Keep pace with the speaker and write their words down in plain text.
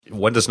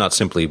one does not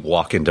simply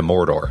walk into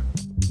Mordor.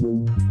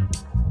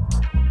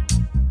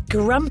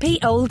 Grumpy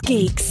Old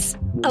Geeks,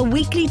 a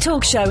weekly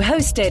talk show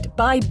hosted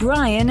by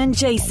Brian and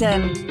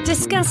Jason,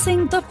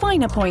 discussing the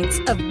finer points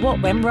of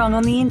what went wrong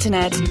on the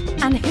internet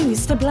and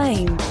who's to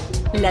blame.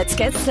 Let's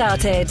get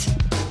started.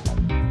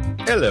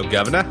 Hello,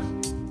 Governor.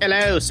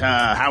 Hello, sir.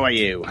 How are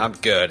you? I'm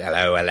good.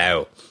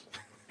 Hello.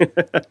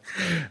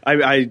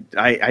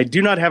 I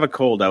do not have a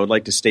cold. I would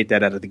like to state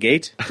that out of the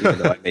gate, even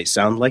though I may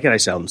sound like it. I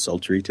sound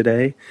sultry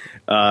today.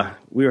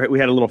 We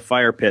had a little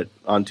fire pit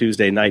on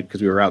Tuesday night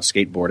because we were out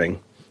skateboarding,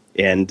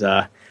 and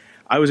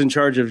I was in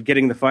charge of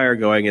getting the fire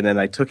going, and then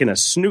I took in a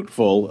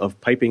snootful of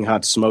piping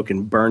hot smoke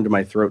and burned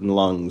my throat and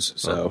lungs.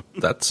 So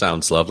that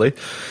sounds lovely.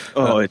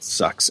 It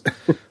sucks.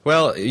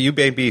 Well, you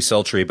may be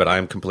sultry, but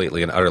I'm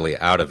completely and utterly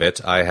out of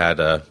it. I had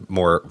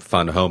more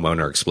fun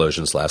homeowner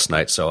explosions last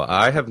night, so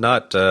I have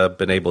not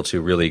been able to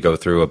really go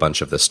through a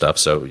bunch of this stuff.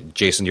 So,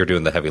 Jason, you're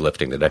doing the heavy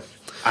lifting today.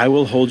 I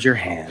will hold your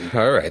hand.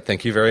 All right.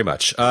 Thank you very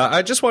much.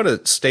 I just want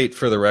to state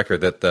for the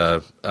record that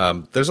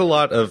there's a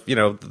lot of,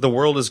 the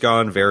world has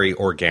gone very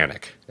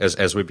organic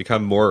as we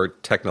become more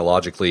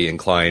technologically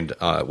inclined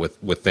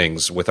with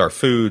things, with our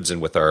foods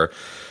and with our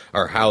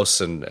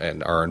house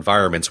and our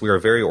environments. We are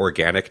very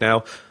organic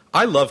now.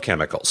 I love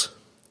chemicals.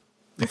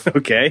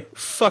 Okay.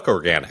 Fuck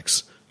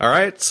organics. All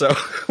right, so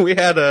I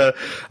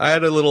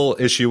had a little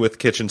issue with the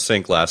kitchen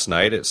sink last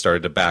night. It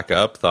started to back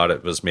up. Thought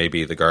it was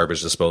maybe the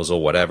garbage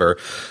disposal, whatever.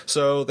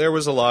 So there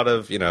was a lot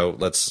of,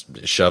 let's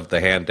shove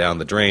the hand down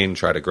the drain,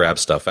 try to grab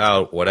stuff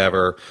out,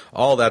 whatever,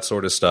 all that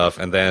sort of stuff.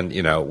 And then,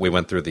 we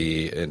went through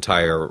the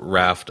entire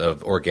raft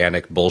of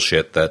organic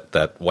bullshit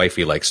that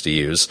wifey likes to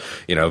use.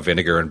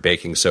 Vinegar and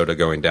baking soda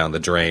going down the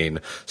drain,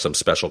 some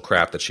special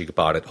crap that she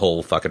bought at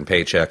Whole fucking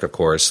Paycheck, of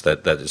course,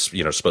 that is,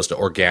 supposed to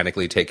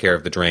organically take care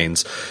of the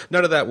drains.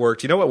 None of that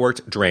worked. You know what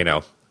worked?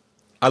 Drano.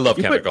 I love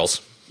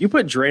chemicals. You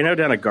put Drano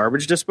down a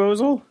garbage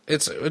disposal?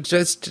 It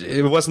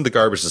wasn't the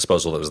garbage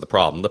disposal that was the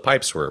problem. The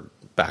pipes were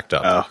backed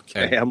up. Oh,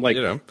 okay. And, I'm like,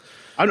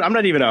 I'm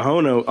not even a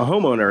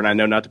homeowner, and I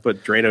know not to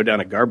put Drano down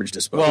a garbage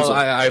disposal. Well,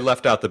 I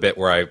left out the bit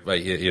where I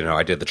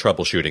did the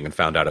troubleshooting and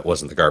found out it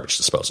wasn't the garbage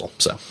disposal.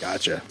 So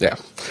gotcha. Yeah.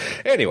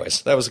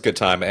 Anyways, that was a good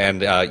time,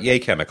 and yay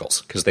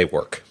chemicals because they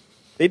work.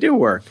 They do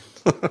work.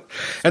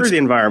 Through the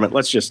environment.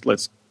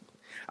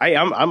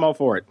 I'm all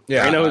for it.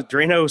 Yeah,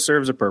 Drano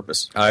serves a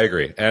purpose. I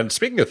agree. And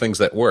speaking of things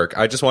that work,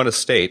 I just want to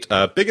state,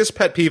 biggest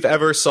pet peeve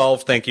ever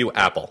solved, thank you,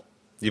 Apple.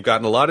 You've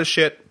gotten a lot of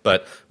shit,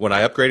 but when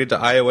I upgraded to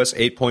iOS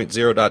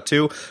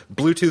 8.0.2,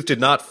 Bluetooth did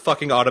not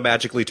fucking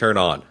automatically turn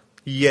on.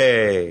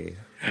 Yay.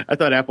 I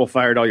thought Apple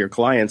fired all your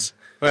clients.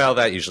 Well,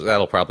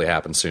 that'll probably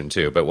happen soon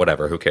too, but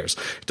whatever, who cares?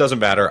 It doesn't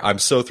matter. I'm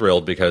so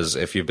thrilled because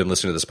if you've been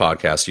listening to this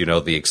podcast, you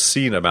know the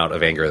obscene amount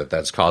of anger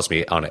that's caused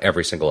me on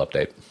every single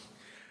update.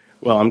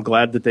 Well, I'm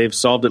glad that they've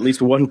solved at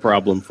least one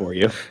problem for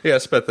you.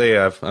 Yes, but they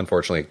have,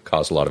 unfortunately,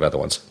 caused a lot of other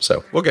ones.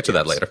 So we'll get to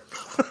that later.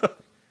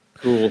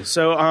 Cool.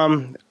 So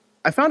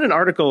I found an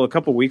article a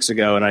couple weeks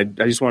ago, and I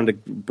just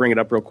wanted to bring it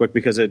up real quick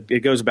because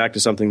it goes back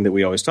to something that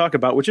we always talk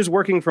about, which is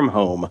working from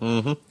home.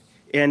 Mm-hmm.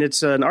 And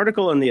it's an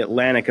article in The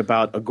Atlantic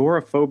about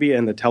agoraphobia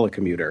and the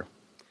telecommuter.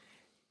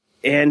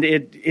 And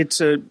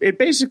it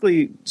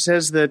basically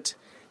says that,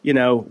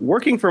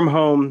 working from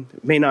home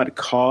may not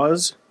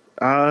cause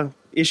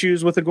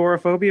issues with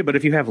agoraphobia, but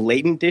if you have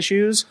latent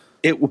issues,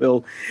 it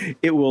will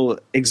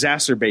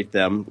exacerbate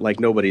them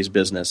like nobody's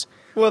business.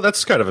 Well,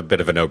 that's kind of a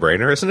bit of a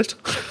no-brainer, isn't it?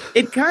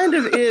 It kind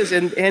of is,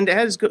 and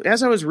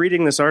as I was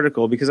reading this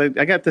article, because I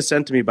got this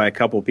sent to me by a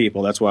couple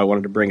people, that's why I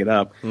wanted to bring it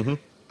up.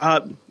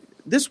 Mm-hmm.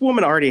 This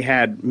woman already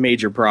had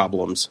major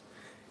problems,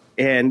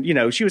 and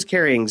she was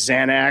carrying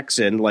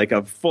Xanax and like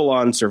a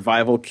full-on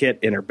survival kit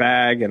in her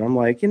bag, and I'm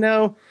like,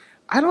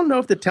 I don't know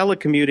if the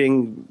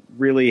telecommuting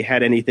really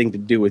had anything to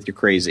do with you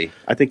crazy.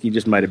 I think you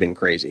just might have been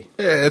crazy.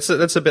 Yeah,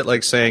 that's a bit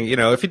like saying,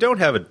 if you don't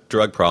have a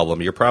drug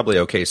problem, you're probably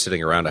okay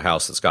sitting around a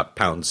house that's got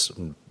pounds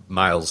and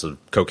miles of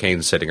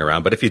cocaine sitting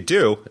around. But if you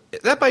do,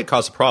 that might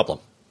cause a problem.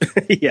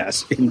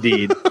 Yes,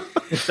 indeed.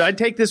 So I'd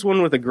take this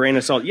one with a grain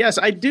of salt. Yes,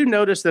 I do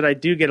notice that I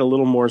do get a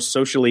little more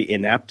socially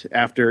inept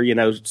after,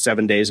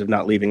 7 days of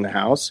not leaving the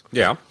house.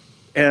 Yeah.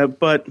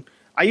 But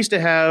I used to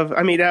have,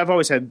 I've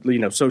always had,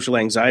 social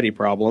anxiety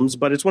problems,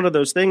 but it's one of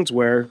those things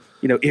where,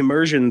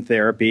 immersion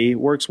therapy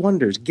works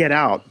wonders. Get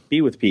out,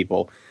 be with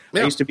people.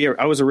 Yeah.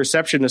 I was a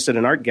receptionist at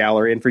an art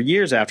gallery, and for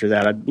years after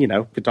that, I,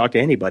 could talk to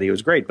anybody. It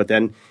was great. But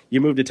then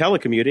you move to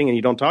telecommuting and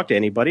you don't talk to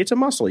anybody. It's a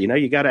muscle,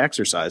 you got to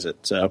exercise it.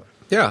 So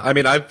yeah,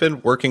 I've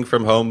been working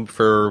from home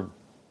for,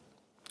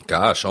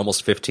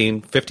 almost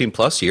 15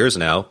 plus years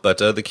now. But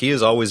the key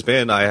has always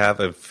been I have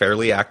a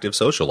fairly active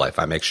social life.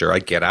 I make sure I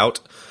get out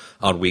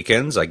on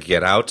weekends. I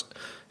get out,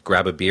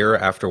 grab a beer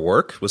after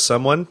work with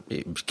someone,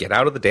 get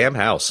out of the damn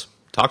house,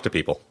 talk to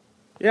people.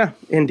 Yeah,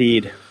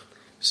 indeed.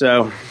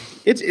 So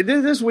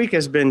this week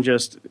has been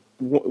just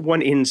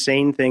one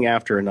insane thing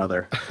after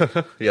another.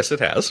 Yes, it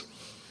has.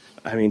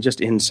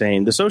 Just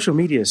insane. The social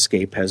media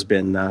escape has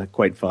been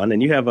quite fun,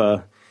 and you have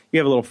a you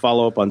have a little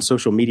follow-up on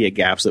social media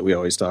gaffes that we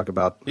always talk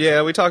about.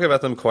 Yeah, we talk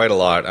about them quite a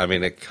lot. I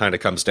mean, it kind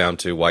of comes down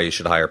to why you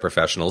should hire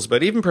professionals,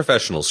 but even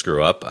professionals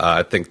screw up.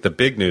 I think the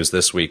big news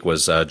this week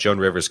was Joan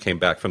Rivers came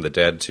back from the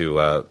dead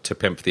to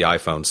pimp the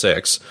iPhone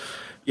 6.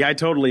 Yeah, I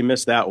totally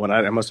missed that one.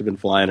 I must have been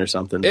flying or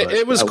something.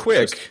 It was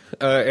quick,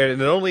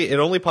 and it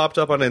only popped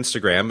up on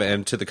Instagram.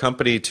 And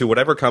to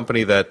whatever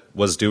company that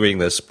was doing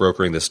this,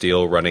 brokering this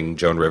deal, running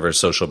Joan Rivers'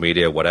 social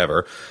media,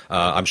 whatever.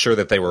 I'm sure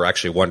that they were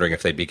actually wondering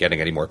if they'd be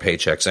getting any more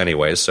paychecks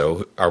anyways.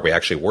 So, are we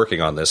actually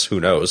working on this? Who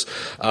knows?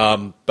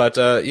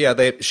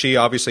 She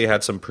obviously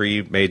had some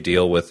pre-made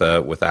deal with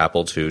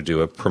Apple to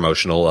do a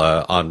promotional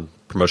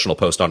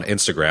post on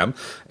Instagram.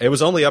 It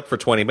was only up for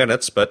 20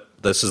 minutes, but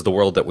this is the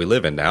world that we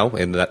live in now.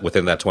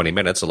 Within that 20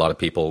 minutes, a lot of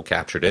people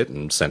captured it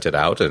and sent it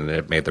out, and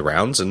it made the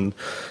rounds, and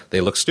they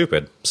look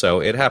stupid.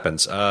 So it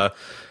happens.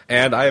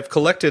 And I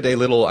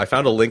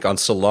found a link on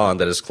Salon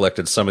that has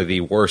collected some of the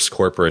worst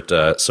corporate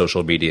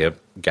social media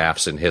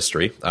gaffes in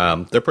history.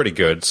 They're pretty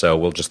good, so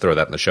we'll just throw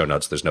that in the show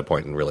notes. There's no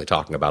point in really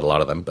talking about a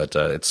lot of them, but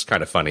it's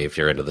kind of funny if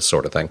you're into this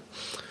sort of thing.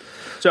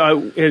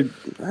 So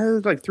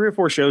like 3 or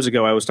 4 shows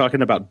ago, I was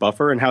talking about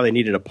Buffer and how they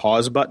needed a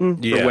pause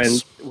button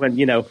yes. for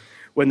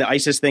when the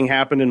ISIS thing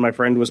happened and my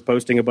friend was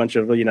posting a bunch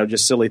of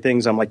just silly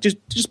things. I'm like,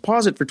 just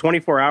pause it for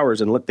 24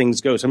 hours and let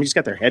things go. Somebody just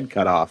got their head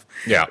cut off.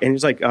 Yeah, and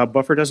he's like,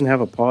 Buffer doesn't have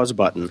a pause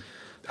button.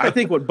 I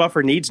think what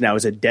Buffer needs now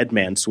is a dead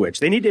man switch.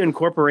 They need to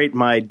incorporate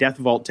my Death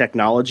Vault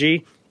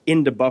technology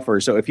into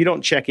Buffer. So if you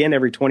don't check in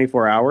every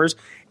 24 hours,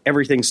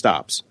 everything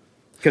stops.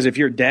 Because if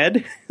you're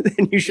dead,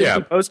 then you should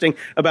be posting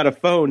about a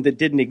phone that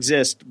didn't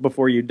exist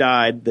before you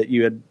died that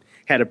you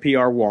had a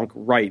PR wonk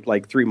right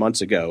like 3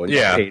 months ago and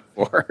got paid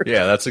for.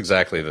 Yeah, that's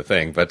exactly the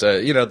thing. But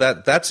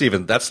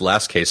that's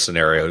last case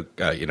scenario,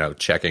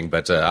 checking.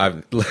 But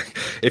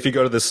if you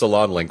go to the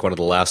Salon link, one of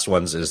the last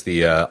ones is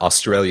the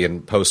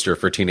Australian poster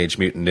for Teenage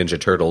Mutant Ninja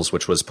Turtles,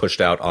 which was pushed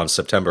out on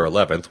September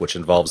 11th, which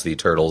involves the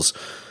turtles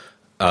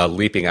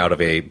leaping out of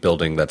a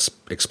building that's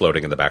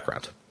exploding in the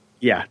background.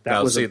 Yeah,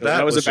 that was a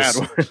bad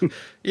one.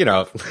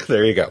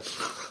 There you go.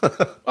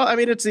 Well, I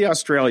mean, it's the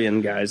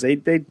Australian guys. They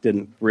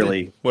didn't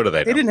really. What do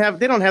they? They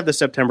don't have the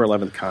September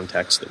 11th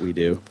context that we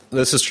do.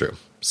 This is true.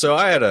 So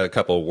I had a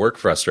couple work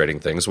frustrating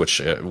things, which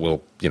there's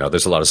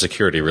a lot of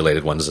security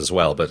related ones as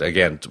well. But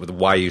again,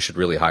 why you should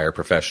really hire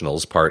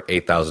professionals, part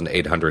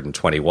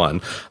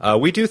 8,821.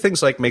 We do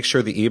things like make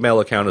sure the email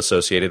account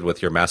associated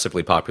with your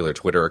massively popular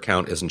Twitter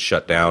account isn't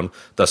shut down,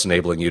 thus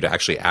enabling you to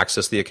actually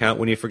access the account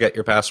when you forget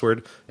your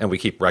password. And we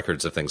keep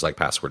records of things like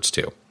passwords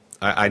too.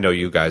 I know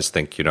you guys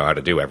think you know how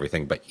to do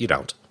everything, but you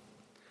don't.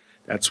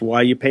 That's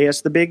why you pay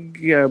us the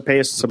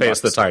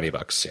the tiny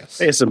bucks. Yes,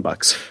 pay us some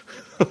bucks.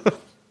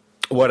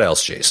 What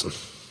else, Jason?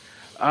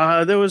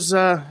 There was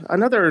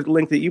another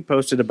link that you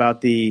posted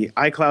about the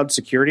iCloud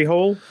security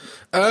hole.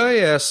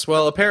 Yes.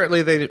 Well,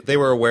 apparently they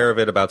were aware of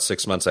it about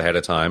 6 months ahead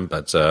of time,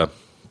 but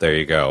there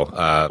you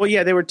go.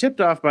 They were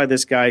tipped off by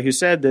this guy who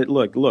said that,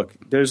 look,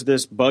 there's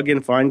this bug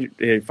in Find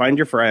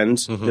Your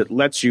Friends that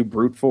lets you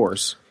brute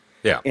force.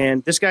 Yeah.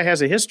 And this guy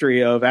has a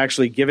history of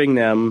actually giving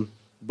them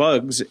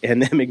bugs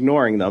and them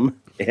ignoring them,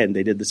 and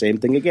they did the same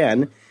thing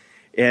again.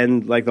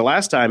 And like the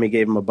last time he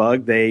gave them a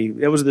bug,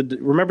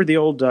 remember the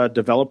old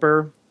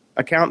developer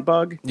account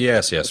bug?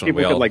 Yes.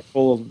 People could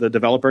pull the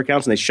developer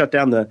accounts, and they shut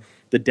down the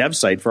dev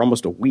site for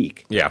almost a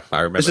week. Yeah, I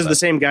remember. This is the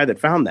same guy that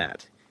found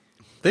that.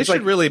 They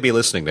should really be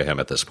listening to him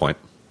at this point.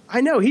 I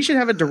know. He should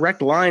have a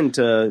direct line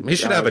to... He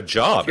should have a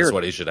job, is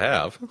what he should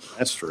have.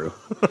 That's true.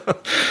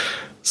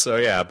 So,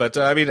 yeah. But,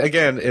 I mean,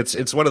 again,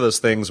 it's one of those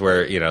things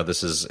where,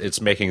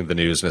 it's making the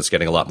news and it's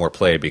getting a lot more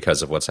play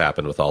because of what's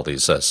happened with all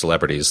these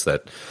celebrities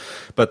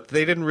but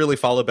they didn't really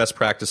follow best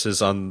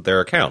practices on their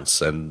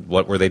accounts. And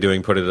what were they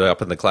doing putting it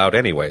up in the cloud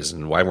anyways?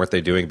 And why weren't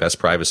they doing best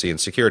privacy and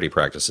security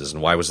practices?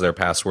 And why was their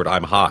password,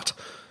 I'm hot?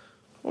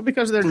 Well,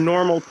 because they're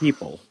normal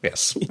people.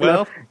 Yes.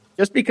 Well...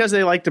 Just because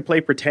they like to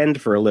play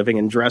pretend for a living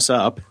and dress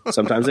up,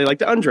 sometimes they like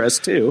to undress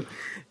too.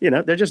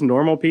 They're just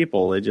normal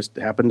people. They just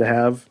happen to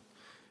have,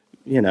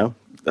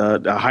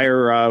 a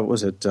higher,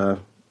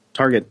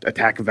 target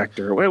attack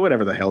vector, or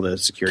whatever the hell the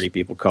security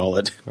people call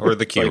it. Or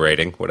the key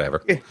rating,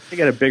 whatever. They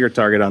got a bigger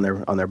target on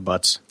their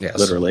butts, yes.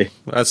 Literally.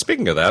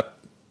 Speaking of that,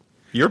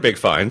 your big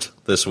find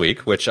this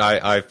week, which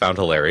I found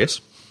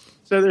hilarious.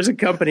 So there's a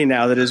company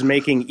now that is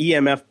making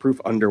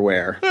EMF-proof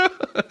underwear.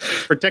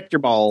 Protect your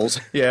balls.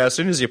 Yeah, as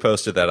soon as you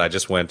posted that, I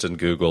just went and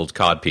Googled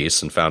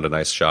codpiece and found a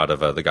nice shot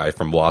of the guy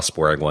from Wasp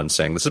wearing one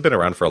saying, this has been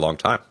around for a long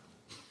time.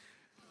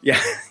 Yeah.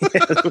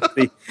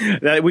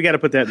 We got to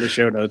put that in the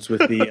show notes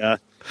with the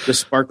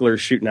sparklers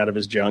shooting out of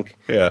his junk.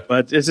 Yeah.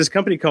 But it's this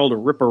company called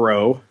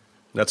Riparo.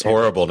 That's a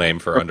horrible name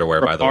for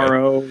underwear, by the way.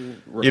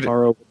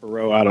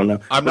 Riparo, I don't know.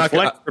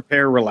 Reflect,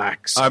 prepare,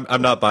 relax.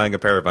 I'm not buying a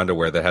pair of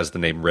underwear that has the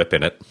name Rip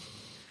in it.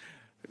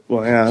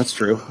 Well, yeah, that's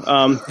true.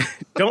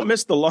 Don't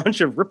miss the launch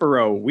of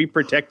Riparo. We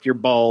protect your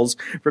balls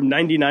from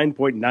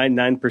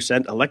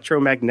 99.99%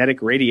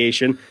 electromagnetic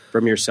radiation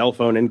from your cell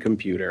phone and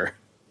computer.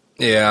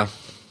 Yeah.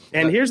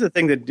 And here's the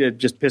thing that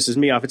just pisses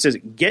me off. It says,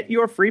 get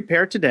your free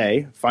pair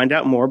today. Find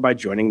out more by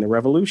joining the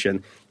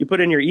revolution. You put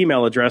in your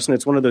email address, and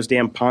it's one of those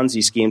damn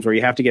Ponzi schemes where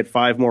you have to get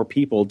 5 more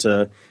people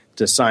to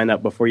sign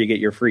up before you get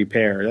your free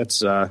pair.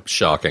 That's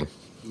shocking.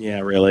 Yeah,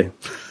 really.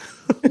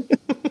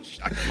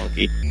 Shock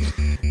monkey.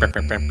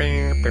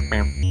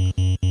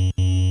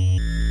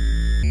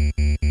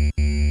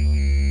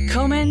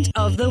 Comment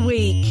of the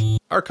week.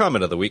 Our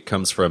comment of the week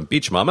comes from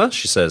Beach Mama.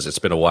 She says, it's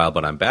been a while,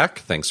 but I'm back.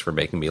 Thanks for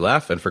making me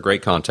laugh and for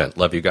great content.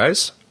 Love you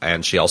guys.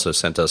 And she also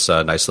sent us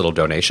a nice little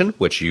donation,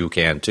 which you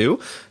can too.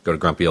 Go to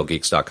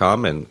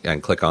grumpyoldgeeks.com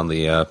and click on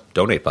the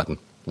donate button.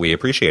 We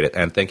appreciate it.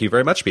 And thank you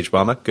very much, Beach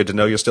Mama. Good to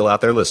know you're still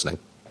out there listening.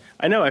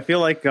 I know. I feel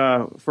like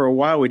for a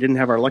while we didn't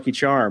have our lucky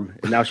charm,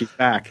 and now she's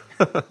back.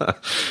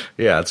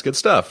 Yeah, it's good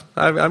stuff.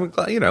 I'm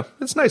glad,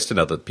 it's nice to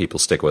know that people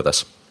stick with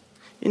us.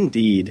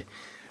 Indeed.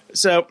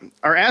 So,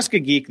 our Ask a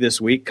Geek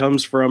this week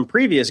comes from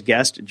previous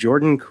guest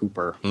Jordan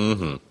Cooper.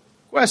 Mm-hmm.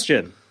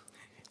 Question.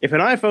 If an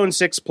iPhone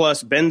 6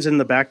 Plus bends in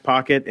the back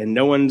pocket and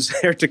no one's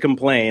there to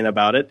complain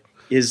about it,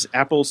 is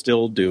Apple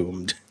still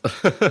doomed?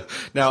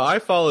 Now, I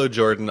follow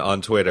Jordan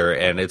on Twitter,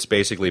 and it's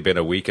basically been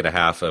a week and a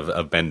half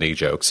of bendy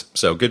jokes.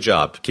 So, good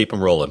job. Keep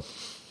them rolling.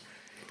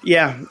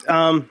 Yeah.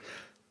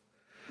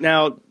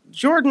 Now,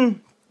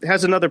 Jordan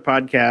has another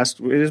podcast,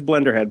 his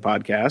Blenderhead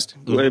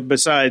podcast,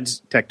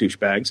 besides Tech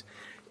Douchebags.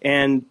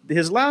 And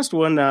his last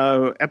one,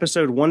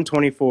 episode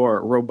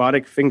 124,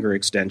 Robotic Finger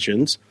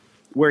Extensions,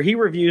 where he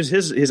reviews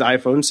his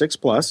iPhone 6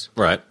 Plus.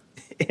 Right.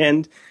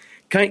 And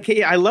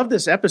I love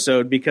this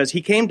episode because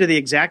he came to the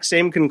exact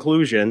same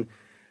conclusion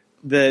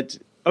that,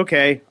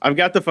 okay, I've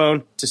got the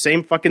phone. It's the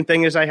same fucking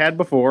thing as I had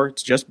before.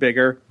 It's just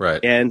bigger.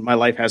 Right. And my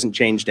life hasn't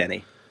changed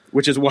any,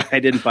 which is why I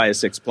didn't buy a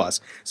 6 Plus.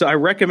 So I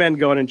recommend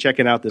going and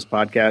checking out this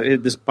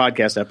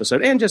podcast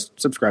episode, and just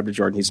subscribe to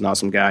Jordan. He's an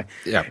awesome guy.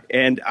 Yeah.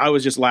 And I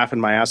was just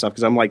laughing my ass off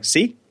because I'm like,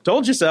 see,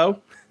 told you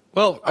so.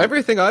 Well,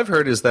 everything I've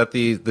heard is that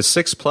the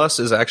 6 Plus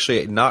is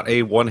actually not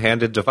a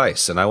one-handed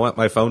device, and I want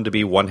my phone to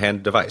be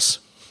one-handed device.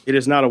 It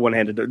is not a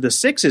one-handed. The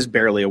 6 is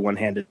barely a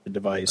one-handed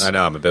device. I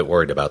know. I'm a bit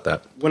worried about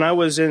that. When I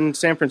was in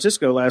San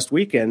Francisco last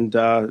weekend,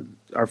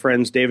 our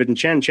friends David and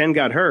Chen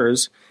got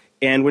hers.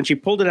 And when she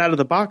pulled it out of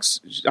the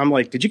box, I'm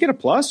like, did you get a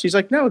Plus? She's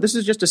like, no, this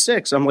is just a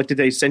 6. I'm like, did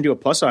they send you a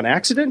Plus on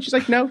accident? She's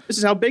like, no, this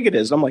is how big it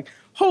is. I'm like,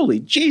 holy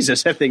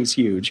Jesus, that thing's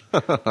huge.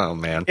 Oh,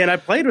 man. And I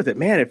played with it.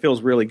 Man, it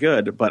feels really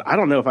good. But I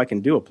don't know if I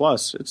can do a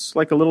Plus. It's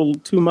like a little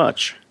too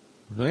much.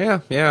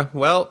 Yeah.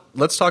 Well,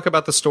 let's talk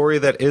about the story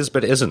that is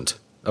but isn't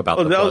about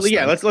the Plus.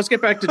 Yeah, let's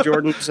get back to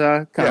Jordan's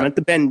comment,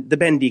 yeah. the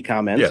bendy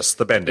comment. Yes,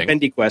 the bending. The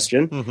bendy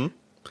question. Mm-hmm.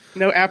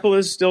 No, Apple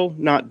is still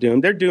not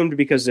doomed. They're doomed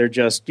because they're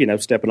just,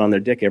 stepping on their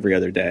dick every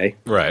other day.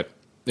 Right.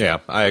 Yeah,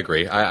 I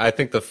agree. I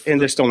think and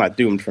they're still not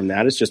doomed from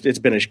that. It's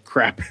been a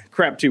crap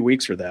 2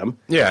 weeks for them.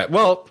 Yeah,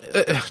 well,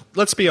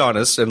 let's be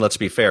honest and let's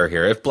be fair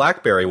here. If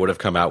BlackBerry would have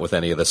come out with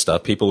any of this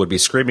stuff, people would be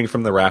screaming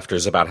from the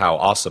rafters about how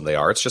awesome they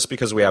are. It's just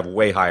because we have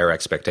way higher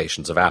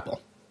expectations of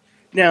Apple.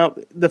 Now,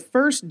 the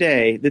first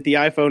day that the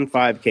iPhone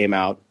 5 came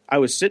out, I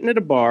was sitting at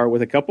a bar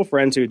with a couple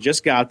friends who had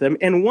just got them,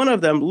 and one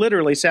of them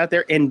literally sat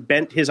there and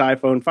bent his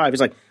iPhone 5.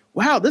 He's like,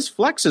 wow, this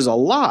flexes a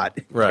lot.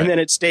 Right. And then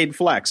it stayed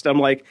flexed. I'm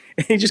like,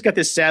 and he just got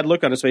this sad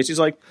look on his face. He's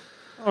like,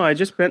 oh, I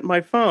just bent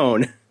my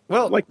phone.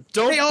 Well, like,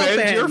 don't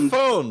bend your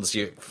phones.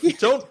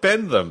 Don't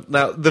bend them.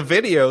 Now, the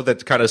video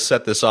that kind of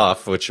set this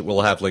off, which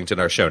we'll have linked in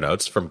our show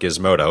notes from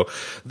Gizmodo,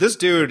 this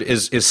dude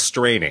is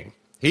straining.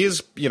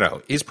 He's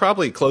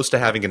probably close to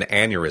having an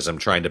aneurysm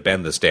trying to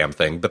bend this damn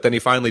thing, but then he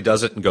finally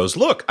does it and goes,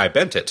 look, I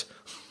bent it.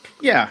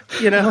 Yeah,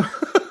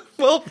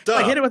 Well, duh.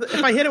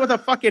 If I hit it with a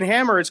fucking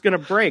hammer, it's going to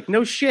break.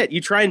 No shit.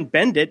 You try and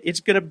bend it, it's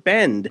going to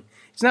bend.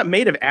 It's not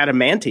made of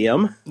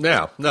adamantium.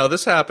 No,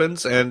 this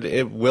happens, and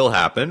it will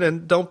happen,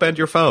 and don't bend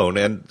your phone.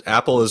 And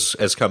Apple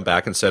has come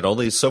back and said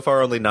only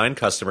 9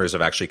 customers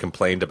have actually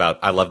complained about,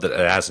 I love that it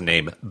has a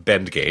name,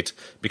 Bendgate,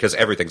 because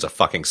everything's a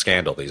fucking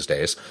scandal these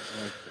days.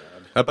 Oh,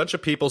 a bunch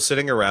of people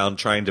sitting around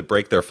trying to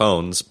break their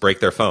phones,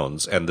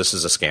 and this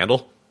is a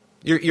scandal?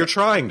 You're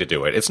trying to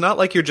do it. It's not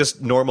like you're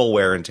just normal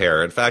wear and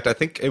tear. In fact, I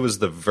think it was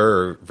the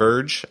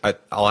Verge.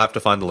 I'll have to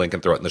find the link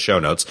and throw it in the show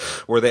notes,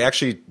 where they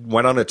actually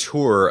went on a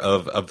tour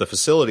of the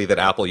facility that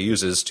Apple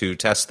uses to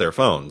test their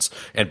phones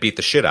and beat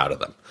the shit out of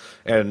them.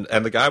 And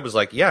the guy was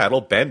like, yeah,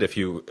 it'll bend if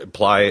you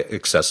apply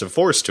excessive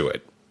force to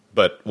it.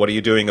 But what are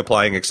you doing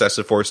applying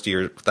excessive force to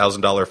your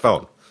 $1,000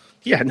 phone?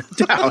 Yeah, no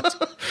doubt.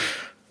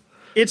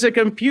 It's a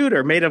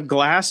computer made of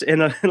glass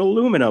and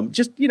aluminum.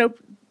 Just,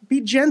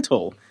 be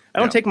gentle. I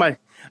don't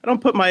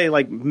put my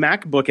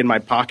MacBook in my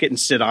pocket and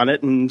sit on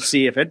it and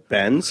see if it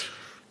bends.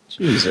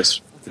 Jesus,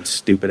 fucking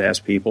stupid ass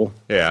people.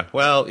 Yeah,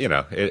 well,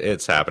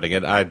 it's happening,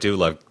 and I do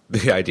love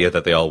the idea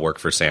that they all work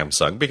for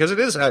Samsung, because it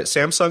is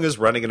Samsung is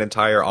running an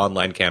entire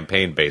online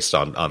campaign based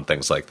on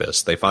things like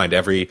this. They find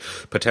every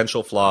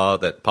potential flaw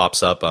that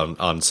pops up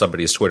on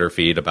somebody's Twitter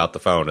feed about the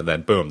phone, and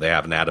then boom, they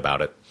have an ad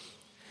about it.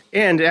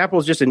 And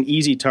Apple's just an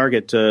easy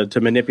target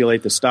to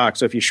manipulate the stock.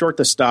 So if you short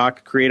the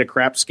stock, create a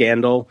crap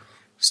scandal,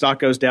 stock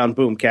goes down,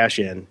 boom, cash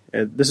in.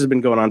 This has been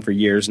going on for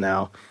years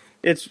now.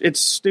 It's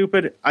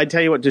stupid. I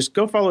tell you what, just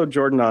go follow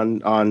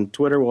Jordan on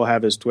Twitter. We'll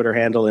have his Twitter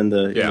handle in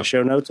the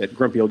show notes at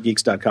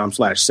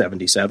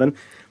grumpyoldgeeks.com/77.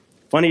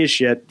 Funny as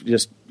shit.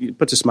 Just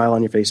puts a smile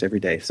on your face every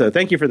day. So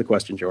thank you for the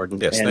question, Jordan.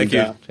 Yes, thank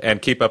you.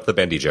 And keep up the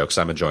bendy jokes.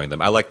 I'm enjoying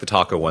them. I like the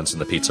taco ones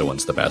and the pizza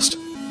ones the best.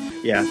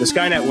 Yeah, the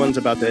Skynet ones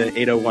about the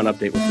 801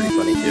 update were pretty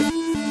funny, too.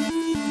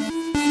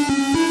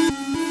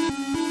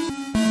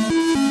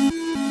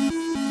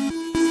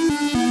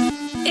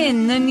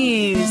 In the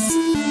news.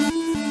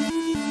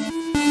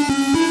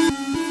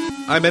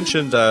 I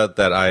mentioned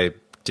that I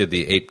did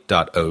the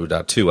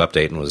 8.0.2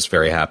 update and was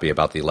very happy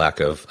about the lack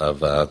of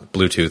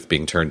Bluetooth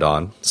being turned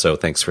on. So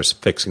thanks for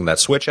fixing that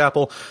switch,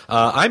 Apple.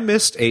 I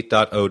missed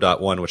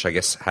 8.0.1, which I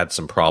guess had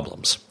some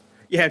problems.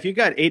 Yeah, if you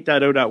got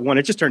 8.0.1,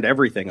 it just turned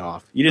everything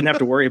off. You didn't have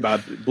to worry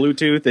about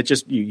Bluetooth. It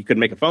just you couldn't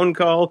make a phone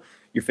call.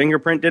 Your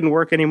fingerprint didn't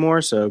work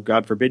anymore, so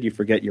God forbid you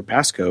forget your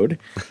passcode.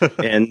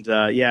 And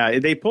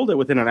they pulled it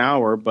within an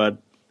hour, but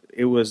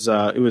it was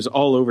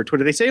all over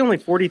Twitter. They say only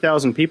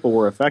 40,000 people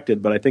were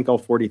affected, but I think all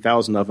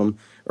 40,000 of them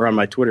are on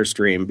my Twitter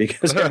stream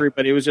because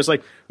everybody was just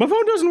like, my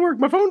phone doesn't work.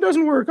 My phone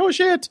doesn't work. Oh,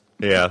 shit.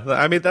 Yeah.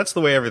 I mean, that's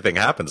the way everything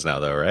happens now,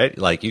 though, right?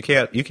 Like, you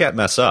can't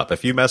mess up.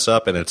 If you mess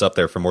up and it's up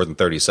there for more than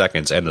 30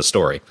 seconds, end of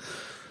story.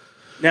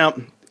 Now,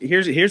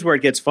 here's where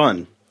it gets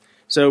fun.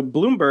 So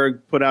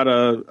Bloomberg put out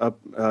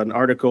an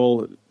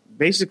article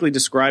basically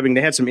describing,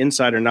 they had some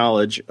insider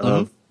knowledge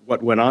of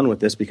what went on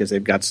with this because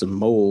they've got some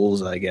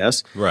moles, I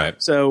guess. Right.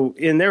 So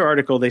in their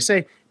article, they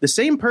say the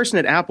same person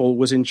at Apple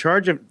was in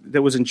charge of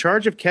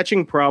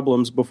catching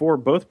problems before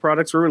both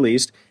products were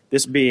released,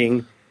 this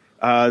being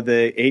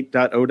the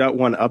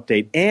 8.0.1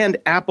 update and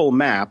Apple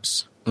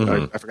Maps.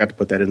 I forgot to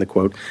put that in the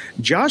quote.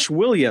 Josh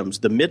Williams,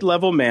 the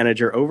mid-level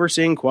manager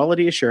overseeing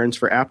quality assurance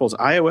for Apple's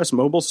iOS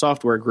mobile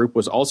software group,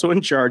 was also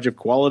in charge of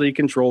quality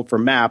control for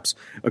Maps,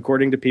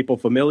 according to people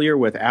familiar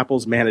with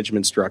Apple's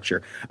management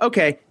structure.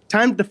 Okay,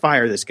 time to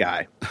fire this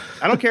guy.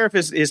 I don't care if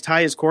his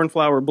tie is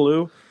cornflower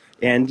blue,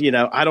 and,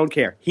 I don't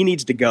care. He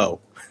needs to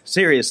go.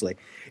 Seriously.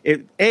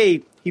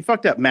 He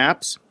fucked up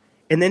Maps,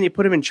 and then you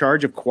put him in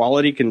charge of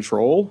quality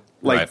control,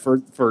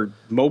 for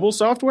mobile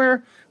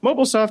software.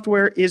 Mobile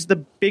software is the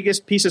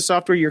biggest piece of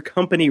software your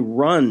company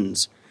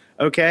runs.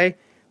 Okay,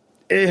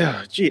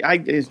 I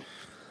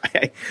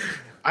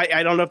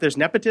don't know if there's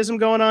nepotism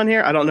going on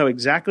here. I don't know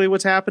exactly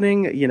what's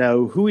happening.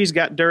 Who he's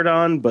got dirt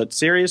on, but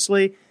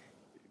seriously,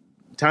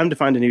 time to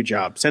find a new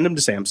job. Send him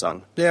to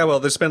Samsung. Yeah, well,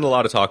 there's been a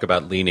lot of talk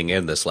about leaning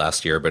in this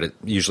last year, but it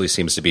usually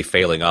seems to be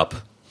failing up.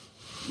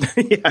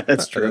 Yeah,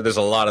 that's true. There's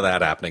a lot of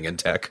that happening in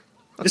tech.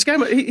 This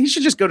guy, he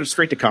should just go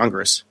straight to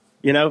Congress.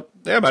 Yeah,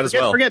 might as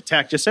well. Forget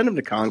tech. Just send him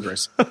to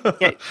Congress.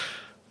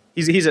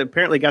 He's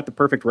apparently got the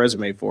perfect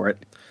resume for it.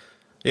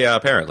 Yeah,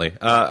 apparently.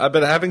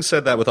 But having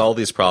said that, with all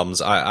these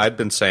problems, I've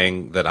been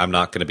saying that I'm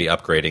not going to be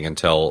upgrading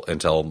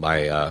until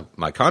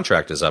my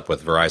contract is up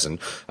with Verizon.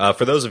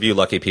 For those of you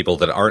lucky people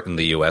that aren't in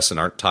the U.S. and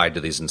aren't tied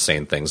to these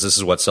insane things, this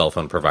is what cell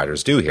phone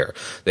providers do here.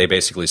 They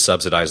basically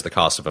subsidize the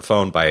cost of a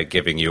phone by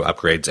giving you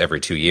upgrades every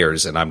 2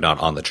 years, and I'm not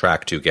on the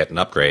track to get an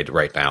upgrade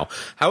right now.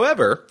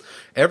 However,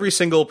 every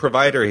single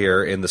provider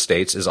here in the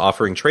States is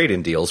offering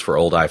trade-in deals for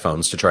old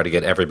iPhones to try to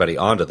get everybody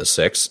onto the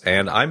 6,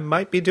 and I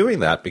might be doing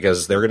that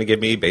because they're going to give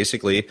me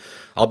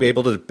I'll be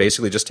able to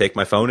basically just take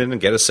my phone in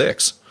and get a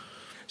 6.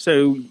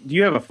 So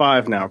you have a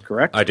 5 now,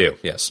 correct? I do,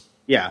 yes.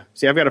 Yeah.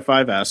 See, I've got a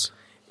 5S,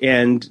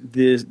 and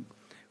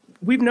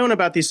we've known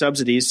about these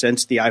subsidies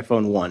since the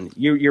iPhone 1.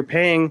 You're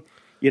paying,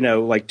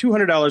 like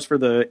 $200 for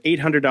the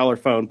 $800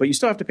 phone, but you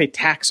still have to pay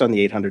tax on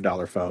the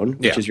 $800 phone,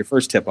 which is your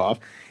first tip-off.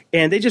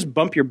 And they just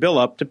bump your bill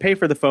up to pay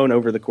for the phone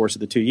over the course of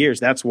the 2 years.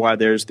 That's why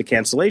there's the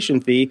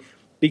cancellation fee,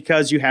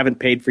 because you haven't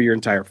paid for your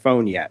entire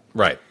phone yet.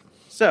 Right.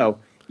 So,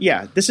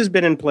 yeah, this has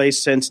been in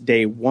place since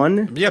day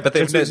one. Yeah, but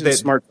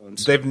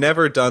smartphones. They've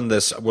never done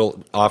this.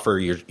 We'll offer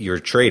your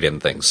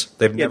trade-in things.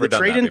 They've never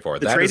done that before.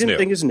 The trade-in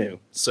thing is new.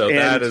 So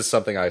that is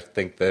something I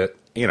think that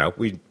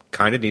we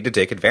kind of need to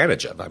take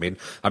advantage of. I mean,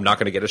 I'm not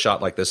going to get a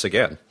shot like this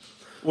again.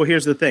 Well,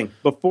 here's the thing.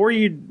 Before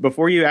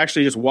you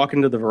actually just walk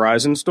into the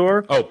Verizon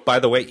store. Oh, by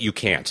the way, you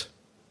can't.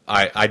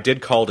 I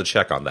did call to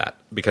check on that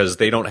because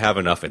they don't have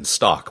enough in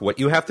stock. What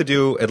you have to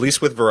do, at least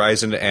with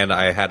Verizon, and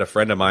I had a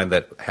friend of mine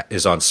that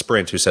is on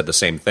Sprint who said the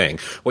same thing.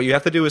 What you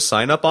have to do is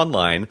sign up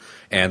online,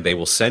 and they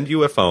will send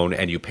you a phone,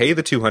 and you pay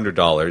the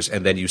 $200,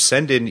 and then you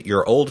send in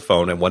your old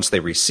phone, and once they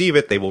receive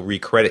it, they will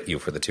recredit you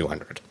for the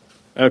 $200.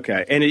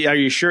 Okay, and are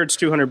you sure it's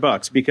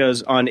 $200?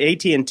 Because on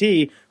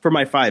AT&T for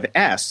my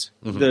 5S,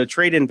 the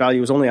trade-in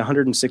value is only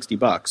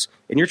 $160,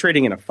 and you're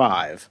trading in a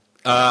 5.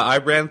 I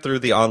ran through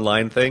the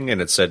online thing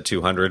and it said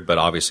 $200, but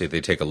obviously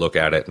they take a look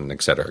at it and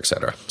et cetera, et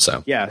cetera.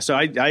 So yeah, so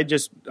I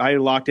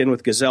locked in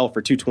with Gazelle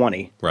for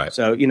 $220. Right.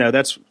 So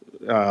that's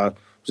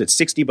was it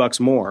 $60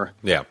 more?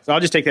 Yeah. So I'll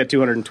just take that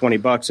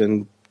 $220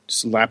 and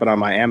slap it on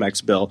my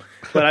Amex bill.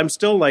 But I'm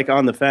still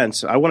on the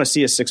fence. I want to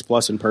see a 6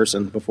 Plus in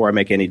person before I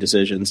make any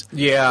decisions.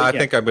 Yeah, I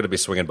think I'm going to be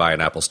swinging by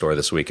an Apple store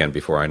this weekend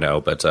before I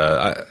know. But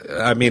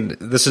I mean,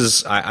 this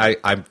is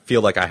I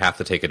feel like I have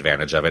to take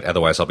advantage of it.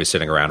 Otherwise, I'll be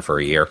sitting around for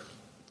a year.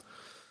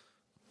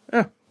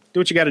 do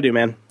what you got to do,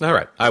 man. All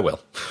right, I will.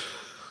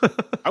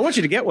 I want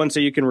you to get one so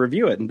you can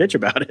review it and bitch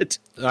about it.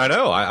 I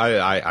know.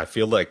 I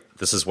feel like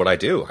this is what I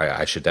do.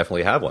 I should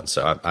definitely have one.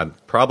 So I'm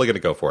probably going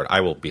to go for it.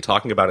 I will be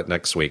talking about it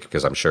next week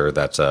because I'm sure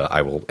that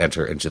I will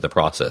enter into the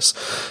process.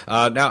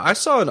 Now, I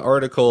saw an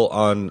article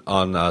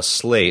on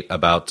Slate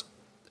about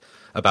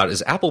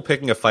is Apple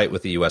picking a fight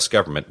with the U.S.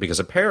 government? Because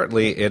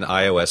apparently in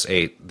iOS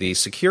 8, the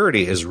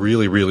security is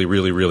really, really,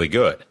 really, really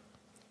good.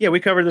 Yeah, we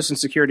covered this in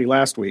security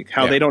last week,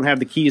 how they don't have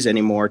the keys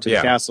anymore to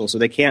the castle, so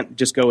they can't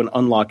just go and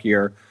unlock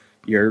your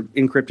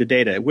encrypted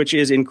data, which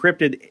is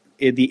encrypted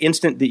the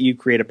instant that you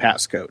create a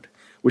passcode,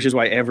 which is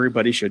why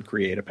everybody should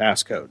create a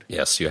passcode.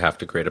 Yes, you have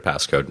to create a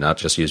passcode, not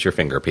just use your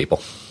finger,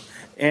 people.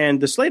 And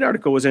the Slate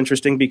article was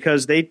interesting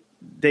because they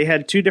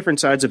had two different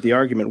sides of the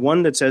argument.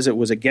 One that says it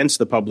was against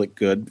the public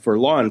good for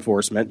law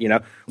enforcement,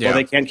 well,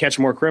 they can't catch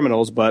more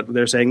criminals, but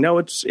they're saying, no,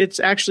 it's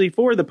actually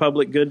for the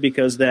public good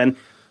because then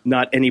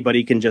not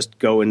anybody can just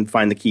go and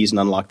find the keys and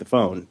unlock the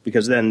phone,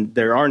 because then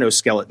there are no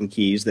skeleton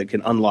keys that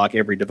can unlock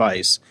every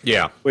device.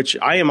 Yeah. Which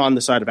I am on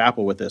the side of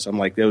Apple with this. I'm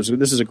like, this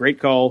is a great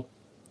call.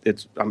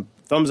 I'm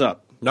thumbs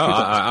up. No,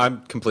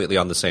 I'm completely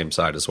on the same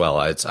side as well.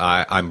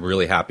 I'm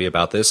really happy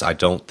about this. I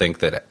don't think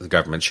that the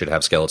government should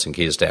have skeleton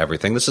keys to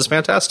everything. This is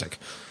fantastic.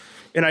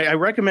 And I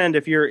recommend,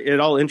 if you're at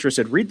all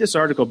interested, read this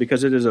article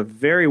because it is a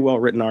very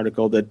well-written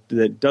article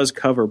that does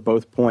cover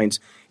both points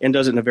and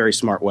does it in a very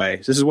smart way.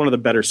 This is one of the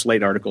better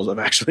Slate articles I've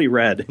actually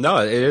read. No,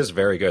 it is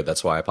very good.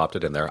 That's why I popped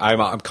it in there.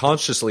 I'm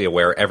consciously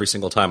aware every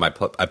single time I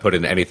put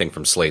in anything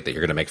from Slate that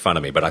you're going to make fun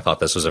of me, but I thought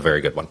this was a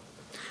very good one.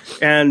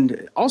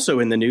 And also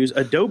in the news,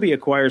 Adobe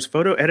acquires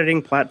photo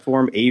editing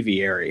platform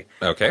Aviary.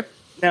 Okay.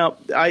 Now,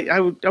 I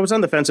was on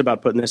the fence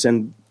about putting this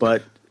in,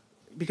 but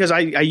because I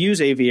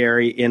use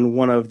Aviary in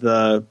one of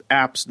the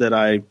apps that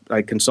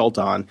I consult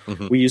on.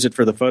 Mm-hmm. We use it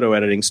for the photo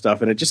editing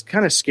stuff, and it just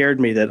kind of scared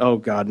me that, oh,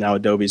 God, now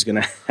Adobe's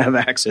going to have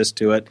access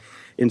to it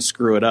and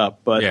screw it up.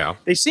 But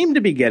they seem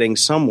to be getting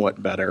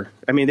somewhat better.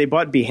 I mean, they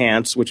bought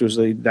Behance, which was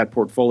that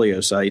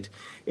portfolio site,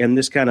 and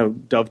this kind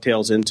of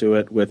dovetails into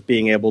it with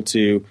being able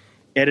to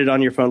edit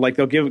on your phone. Like,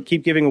 they'll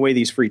keep giving away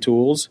these free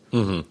tools.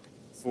 Mm-hmm.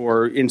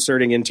 For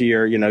inserting into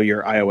your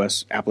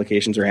iOS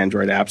applications or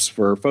Android apps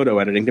for photo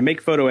editing, to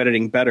make photo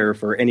editing better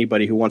for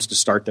anybody who wants to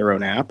start their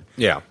own app.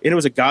 Yeah. And it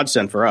was a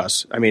godsend for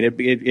us. I mean,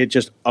 it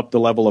just upped the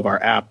level of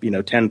our app,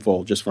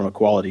 tenfold just from a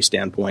quality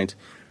standpoint.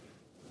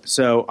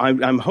 So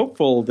I'm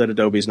hopeful that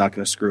Adobe's not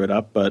going to screw it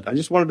up, but I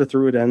just wanted to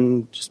throw it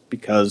in just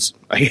because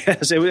I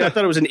guess I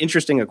thought it was an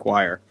interesting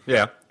acquire.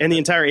 Yeah. And the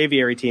entire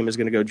Aviary team is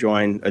going to go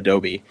join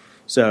Adobe.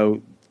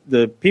 So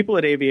the people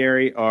at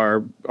Aviary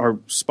are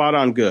spot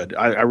on good.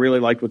 I really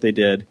liked what they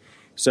did.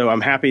 So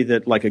I'm happy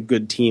that a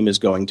good team is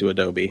going to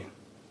Adobe.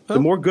 The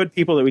more good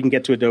people that we can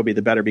get to Adobe,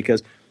 the better,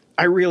 because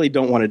I really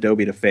don't want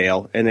Adobe to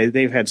fail. And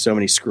they've had so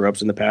many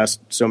screw-ups in the past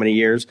so many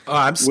years. Oh,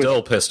 I'm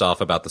still pissed off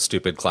about the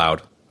stupid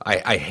cloud.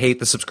 I hate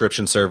the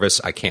subscription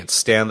service. I can't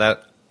stand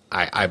that.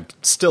 I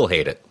still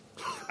hate it.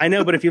 I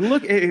know, but if you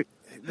look at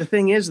the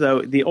thing is,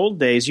 though, the old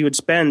days, you would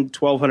spend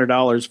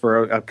 $1,200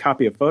 for a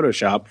copy of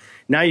Photoshop.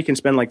 Now you can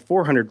spend like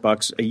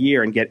 $400 a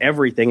year and get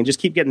everything and just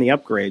keep getting the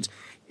upgrades.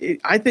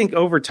 I think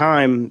over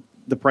time,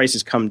 the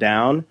prices come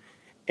down.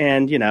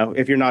 And,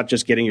 if you're not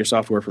just getting your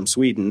software from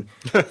Sweden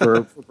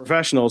for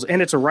professionals,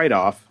 and it's a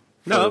write-off.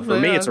 For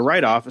me, it's a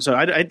write-off. So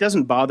it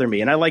doesn't bother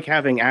me. And I like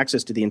having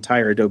access to the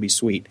entire Adobe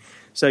suite.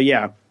 So,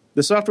 yeah,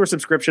 the software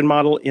subscription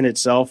model in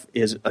itself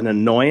is an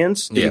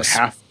annoyance. Yes. You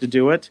have to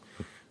do it.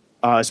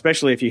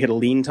 Especially if you hit a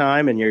lean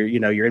time and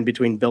you're in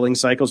between billing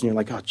cycles and you're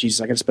like, oh,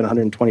 Jesus, I got to spend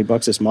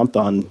 $120 this month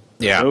on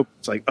soap.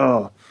 It's like,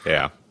 oh.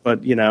 Yeah.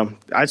 But,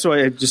 I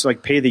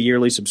just pay the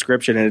yearly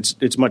subscription, and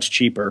it's much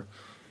cheaper.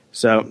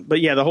 So, but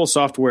yeah, the whole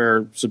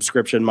software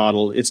subscription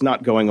model, it's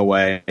not going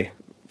away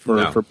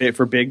for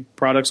big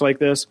products like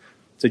this.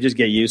 So just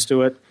get used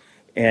to it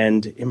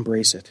and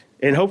embrace it.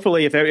 And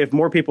hopefully if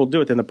more people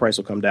do it, then the price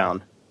will come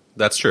down.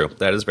 That's true.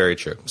 That is very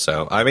true.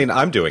 So, I mean,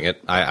 I'm doing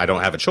it. I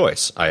don't have a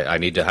choice. I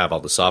need to have all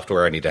the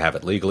software. I need to have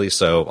it legally.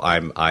 So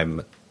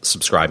I'm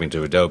subscribing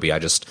to Adobe.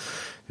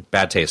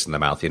 Bad taste in the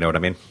mouth. You know what I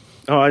mean?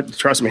 Oh,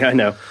 trust me, I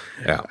know.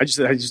 Yeah. I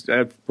just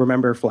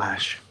remember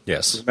Flash.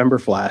 Yes. Remember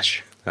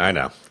Flash. I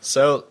know.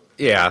 So,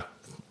 yeah.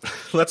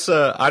 Let's.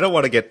 I don't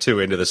want to get too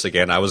into this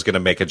again. I was going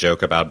to make a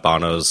joke about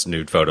Bono's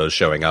nude photos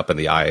showing up in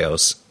the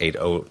iOS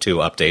 8.02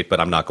 update, but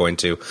I'm not going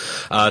to.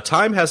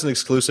 Time has an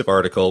exclusive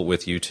article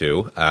with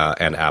U2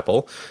 and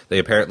Apple. They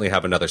apparently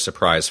have another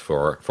surprise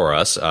for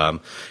us.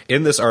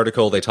 In this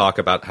article, they talk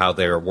about how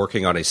they're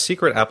working on a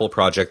secret Apple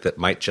project that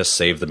might just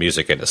save the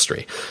music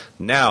industry.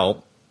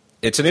 Now,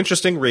 it's an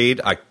interesting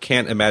read. I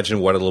can't imagine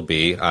what it'll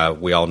be.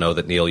 We all know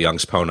that Neil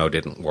Young's Pono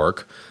didn't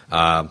work.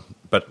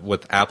 But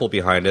with Apple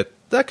behind it,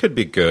 that could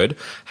be good.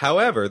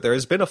 However, there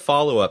has been a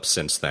follow-up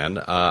since then.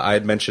 I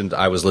had mentioned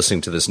I was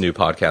listening to this new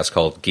podcast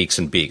called Geeks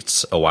and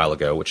Beats a while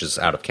ago, which is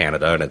out of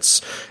Canada, and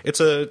it's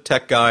a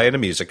tech guy and a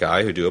music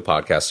guy who do a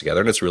podcast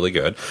together, and it's really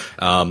good.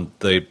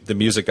 The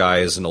music guy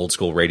is an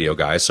old-school radio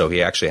guy, so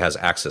he actually has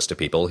access to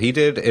people. He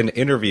did an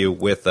interview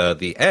with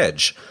The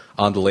Edge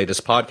on the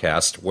latest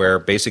podcast, where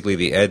basically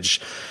The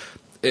Edge...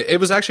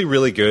 It was actually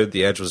really good.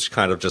 The Edge was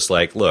kind of just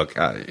like, look,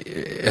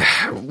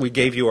 we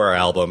gave you our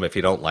album. If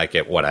you don't like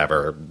it,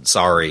 whatever.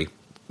 Sorry,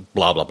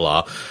 blah, blah,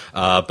 blah.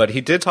 But he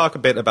did talk a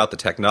bit about the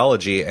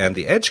technology, and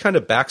The Edge kind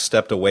of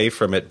backstepped away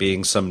from it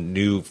being some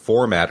new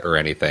format or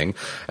anything.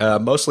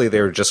 Mostly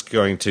they were just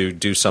going to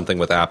do something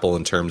with Apple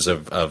in terms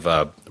of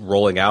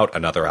rolling out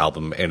another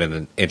album in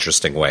an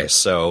interesting way.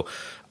 So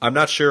I'm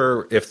not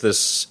sure if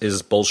this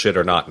is bullshit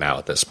or not now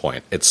at this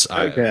point.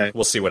 Okay.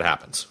 We'll see what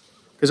happens.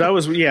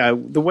 Because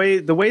the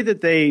way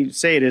that they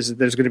say it is that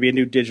there's going to be a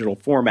new digital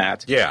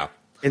format. Yeah.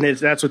 And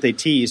that's what they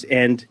teased.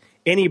 And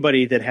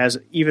anybody that has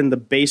even the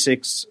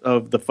basics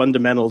of the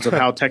fundamentals of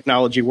how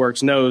technology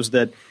works knows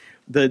that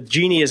the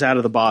genie is out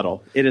of the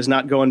bottle. It is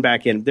not going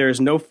back in. There is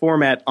no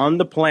format on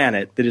the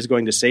planet that is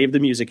going to save the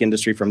music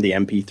industry from the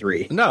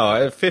MP3.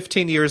 No,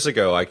 15 years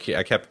ago, I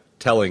kept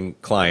telling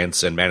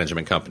clients and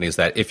management companies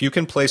that if you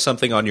can play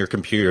something on your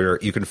computer,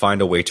 you can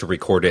find a way to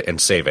record it and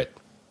save it.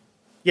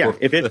 Yeah,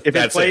 if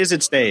it plays,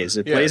 it stays.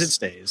 It plays, it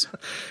stays.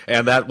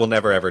 And that will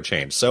never, ever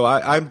change. So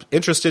I'm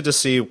interested to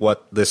see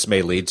what this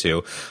may lead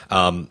to.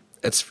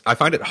 I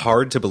find it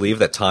hard to believe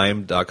that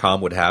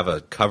Time.com would have a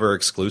cover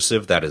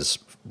exclusive that is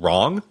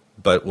wrong,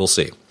 but we'll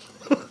see.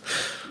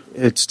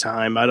 It's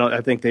time.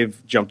 I think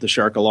they've jumped the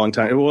shark a long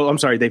time. Well, I'm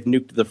sorry, they've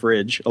nuked the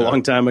fridge a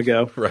long time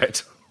ago.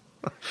 Right.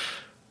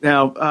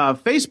 Now,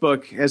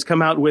 Facebook has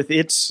come out with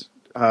its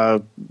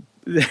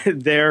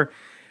their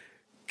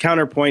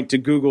counterpoint to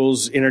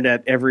Google's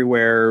Internet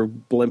Everywhere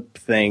blimp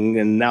thing,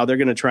 and now they're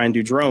going to try and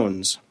do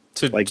drones.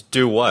 To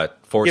do what?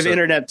 Give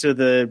internet to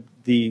the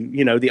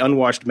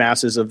unwashed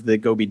masses of the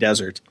Gobi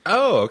Desert.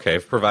 Oh, okay.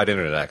 Provide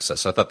internet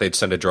access. I thought they'd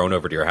send a drone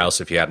over to your house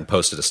if you hadn't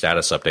posted a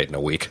status update in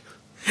a week.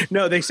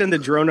 No, they send the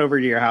drone over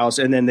to your house,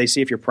 and then they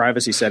see if your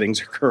privacy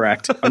settings are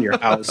correct on your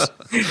house.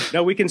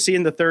 No, we can see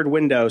in the third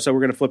window, so we're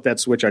going to flip that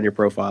switch on your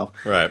profile.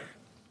 Right.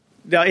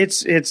 No,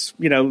 it's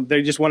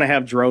they just want to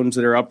have drones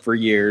that are up for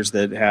years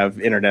that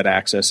have internet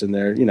access in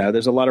there.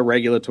 There's a lot of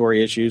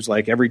regulatory issues,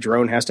 like every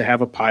drone has to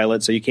have a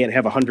pilot, so you can't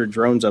have 100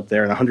 drones up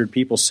there and 100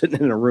 people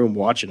sitting in a room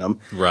watching them.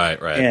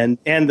 Right.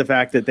 And the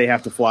fact that they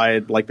have to fly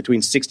like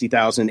between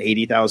 60,000 and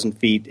 80,000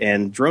 feet,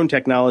 and drone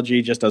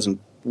technology just doesn't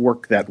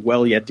work that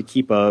well yet to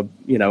keep a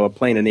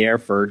plane in the air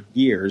for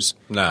years.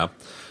 No.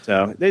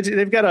 So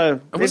they've got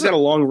a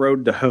long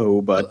road to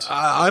hoe, but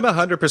I'm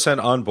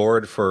 100% on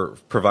board for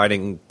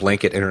providing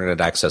blanket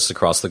internet access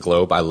across the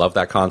globe. I love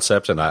that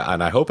concept, and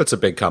I hope it's a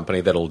big company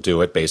that'll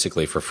do it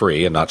basically for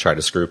free and not try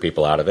to screw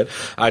people out of it.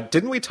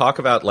 Didn't we talk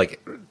about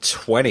like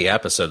 20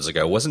 episodes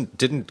ago?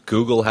 Didn't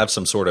Google have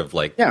some sort of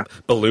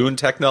balloon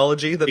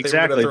technology that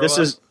exactly they were going to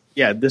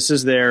throw up? This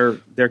is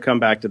their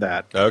comeback to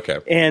that. Okay,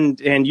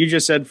 and you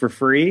just said for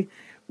free,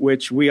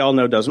 which we all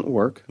know doesn't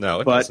work. No,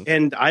 it doesn't.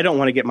 And I don't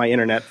want to get my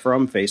internet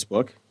from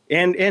Facebook.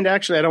 And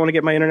actually, I don't want to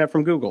get my internet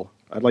from Google.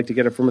 I'd like to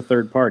get it from a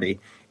third party.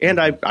 And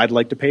I'd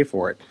like to pay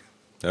for it.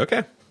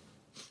 Okay.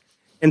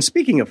 And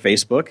speaking of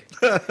Facebook,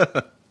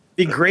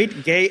 the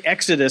great gay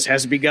exodus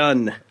has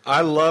begun.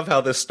 I love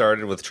how this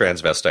started with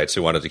transvestites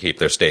who wanted to keep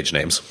their stage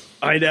names.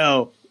 I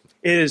know.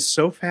 It is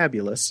so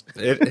fabulous.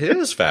 It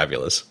is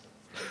fabulous.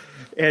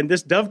 And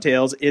this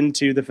dovetails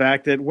into the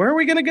fact that where are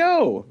we going to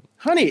go?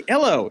 Honey,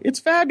 Ello, it's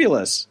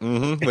fabulous.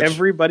 Mm-hmm,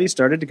 everybody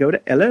started to go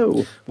to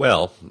Ello.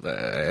 Well,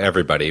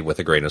 everybody with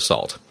a grain of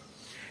salt.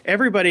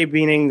 Everybody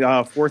meaning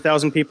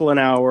 4,000 people an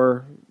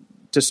hour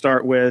to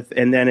start with,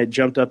 and then it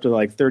jumped up to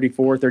like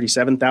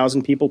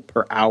 37,000 people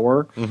per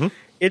hour. Mm-hmm.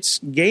 It's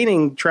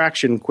gaining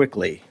traction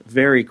quickly,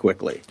 very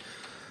quickly.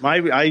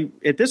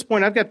 At this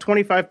point, I've got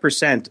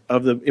 25%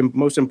 of the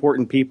most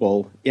important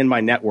people in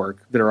my network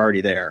that are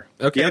already there.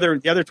 Okay.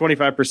 The other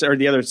 25% or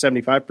the other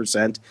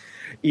 75%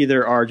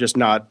 either are just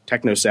not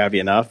techno savvy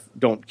enough,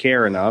 don't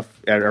care enough,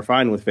 and are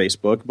fine with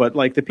Facebook. But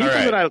like the people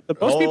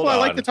most people I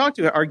like to talk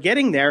to are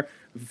getting there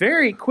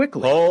very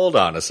quickly. Hold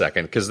on a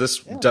second, because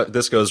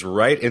this goes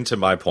right into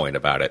my point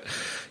about it.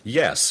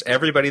 Yes,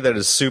 everybody that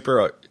is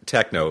super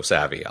techno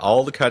savvy,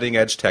 all the cutting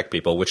edge tech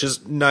people, which is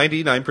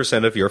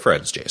 99% of your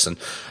friends, Jason,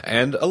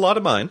 and a lot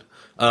of mine,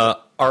 are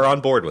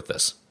on board with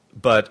this.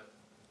 But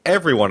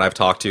everyone I've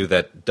talked to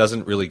that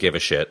doesn't really give a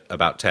shit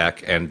about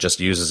tech and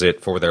just uses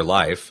it for their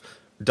life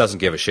doesn't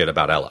give a shit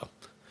about Ello.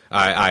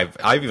 I've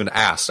even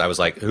asked, I was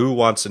like, who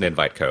wants an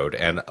invite code?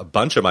 And a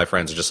bunch of my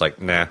friends are just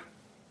like, nah.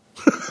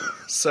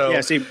 So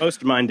yeah, see, most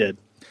of mine did.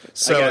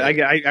 So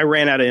I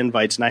ran out of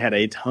invites, and I had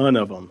a ton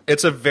of them.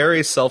 It's a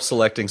very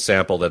self-selecting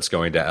sample that's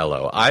going to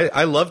Ello.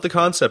 I love the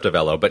concept of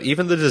Ello, but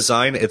even the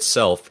design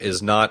itself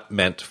is not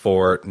meant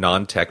for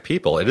non-tech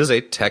people. It is a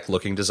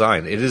tech-looking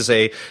design.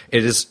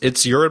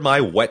 It's your and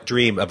my wet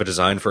dream of a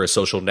design for a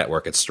social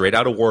network. It's straight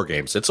out of War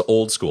Games. It's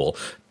old school.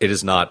 It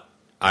is not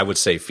I would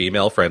say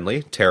female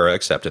friendly, Tara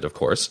accepted, of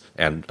course,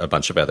 and a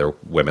bunch of other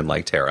women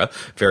like Tara.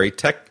 Very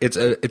tech. It's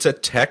a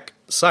tech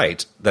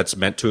site that's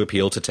meant to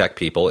appeal to tech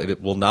people.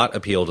 It will not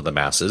appeal to the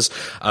masses.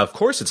 Of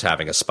course, it's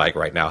having a spike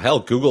right now. Hell,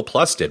 Google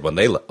Plus did when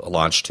they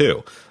launched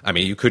too. I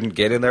mean, you couldn't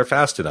get in there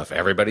fast enough.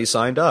 Everybody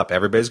signed up.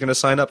 Everybody's going to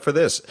sign up for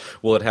this.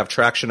 Will it have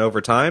traction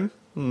over time?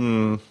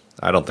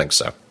 I don't think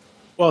so.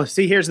 Well,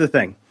 see, here's the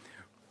thing.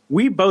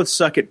 We both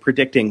suck at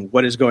predicting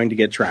what is going to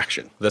get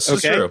traction. This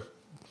is true.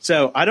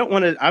 So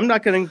I'm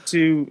not going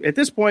to, at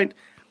this point,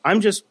 I'm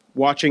just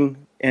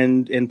watching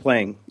and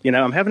playing.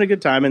 I'm having a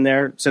good time in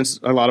there since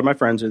a lot of my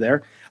friends are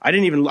there. I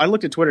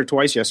looked at Twitter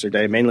twice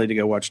yesterday, mainly to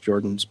go watch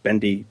Jordan's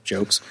bendy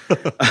jokes.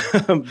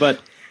 But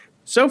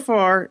so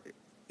far,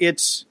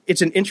 it's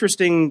an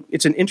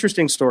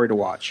interesting story to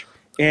watch.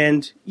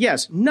 And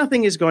yes,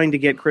 nothing is going to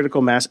get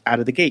critical mass out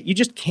of the gate. You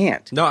just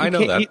can't. No, I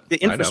know that. The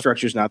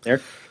infrastructure's not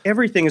there.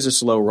 Everything is a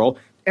slow roll.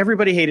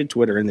 Everybody hated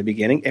Twitter in the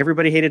beginning.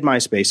 Everybody hated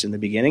MySpace in the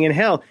beginning. And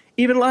hell,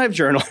 even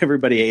LiveJournal,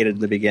 everybody hated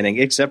in the beginning,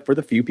 except for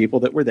the few people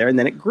that were there, and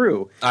then it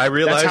grew. I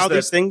realized that's how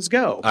these things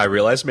go. I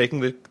realized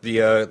making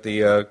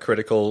the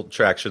critical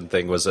traction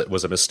thing was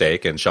a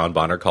mistake, and Sean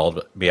Bonner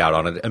called me out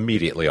on it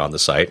immediately on the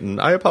site,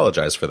 and I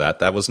apologize for that.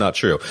 That was not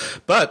true.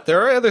 But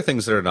there are other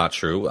things that are not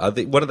true.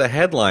 One of the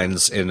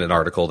headlines in an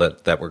article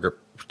that we're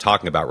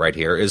talking about right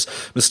here is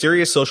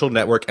mysterious social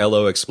network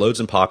Ello explodes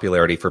in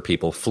popularity for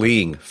people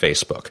fleeing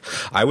Facebook.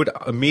 I would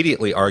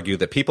immediately argue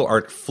that people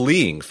aren't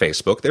fleeing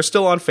Facebook. They're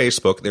still on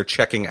Facebook. They're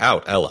checking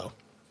out Ello.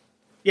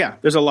 Yeah,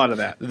 there's a lot of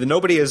that.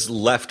 Nobody has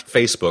left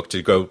Facebook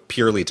to go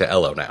purely to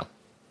Ello now.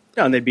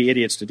 No, and they'd be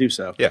idiots to do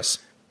so. Yes.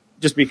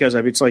 Just because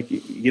it's like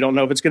you don't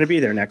know if it's going to be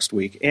there next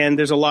week. And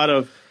there's a lot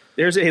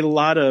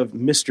of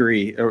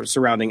mystery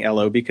surrounding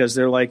Ello because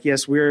they're like,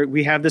 yes,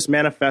 we have this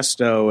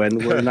manifesto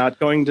and we're not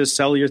going to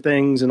sell your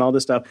things and all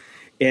this stuff.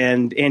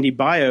 And Andy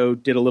Bio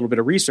did a little bit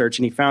of research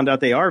and he found out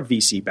they are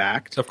VC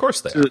backed. Of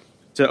course they are.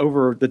 To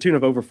over the tune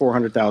of over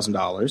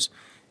 $400,000.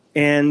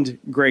 And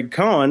Greg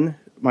Cohen,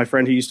 my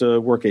friend who used to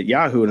work at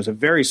Yahoo and is a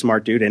very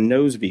smart dude and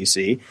knows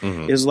VC,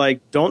 is like,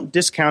 don't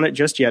discount it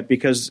just yet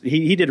because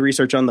he did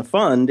research on the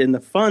fund, and the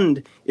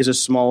fund is a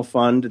small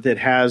fund that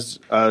has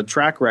a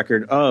track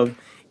record of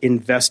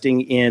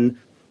investing in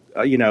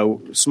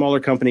smaller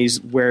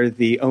companies where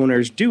the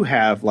owners do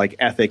have like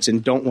ethics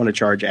and don't want to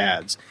charge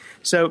ads.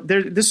 So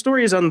this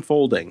story is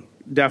unfolding,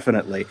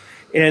 definitely.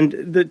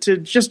 And to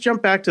just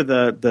jump back to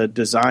the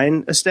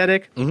design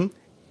aesthetic,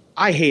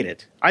 I hate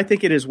it. I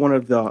think it is one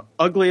of the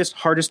ugliest,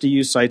 hardest to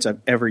use sites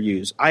I've ever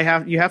used.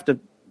 You have to,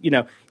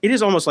 it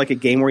is almost like a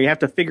game where you have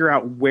to figure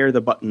out where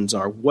the buttons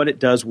are, what it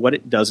does, what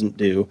it doesn't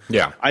do.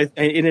 Yeah. And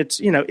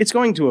it's, it's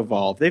going to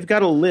evolve. They've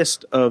got a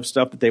list of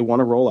stuff that they want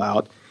to roll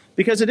out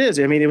because it is.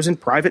 I mean, it was in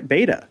private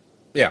beta.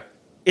 Yeah.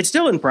 It's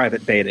still in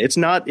private beta. It's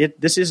not.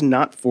 This is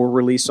not for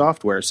release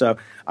software. So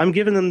I'm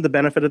giving them the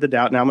benefit of the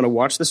doubt. Now I'm going to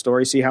watch the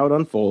story, see how it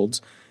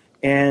unfolds,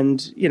 and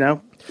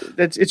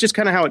it's just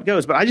kind of how it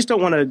goes. But I just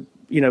don't want to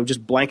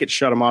just blanket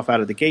shut them off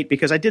out of the gate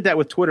because I did that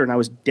with Twitter and I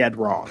was dead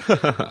wrong.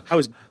 I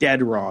was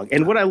dead wrong.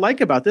 And what I like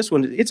about this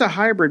one, it's a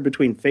hybrid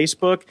between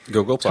Facebook,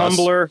 Google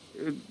Plus,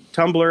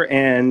 Tumblr,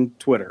 and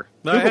Twitter.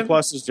 Google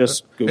Plus is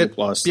just Google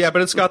Plus. Yeah,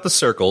 but it's got the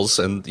circles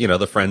and,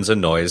 the friends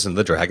and noise and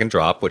the drag and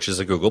drop, which is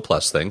a Google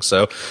Plus thing.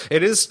 So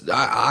it is,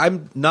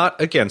 I'm not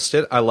against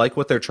it. I like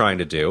what they're trying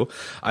to do.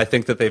 I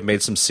think that they've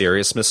made some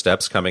serious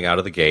missteps coming out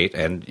of the gate.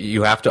 And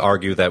you have to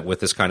argue that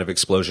with this kind of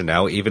explosion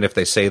now, even if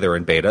they say they're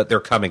in beta,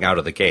 they're coming out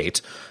of the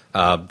gate.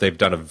 They've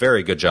done a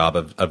very good job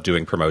of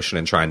doing promotion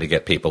and trying to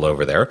get people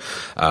over there.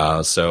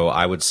 So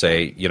I would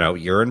say,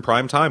 you're in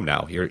prime time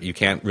now. You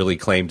can't really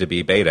claim to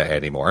be beta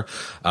anymore.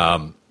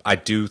 I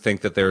do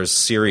think that there's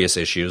serious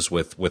issues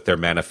with their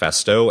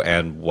manifesto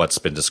and what's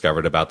been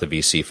discovered about the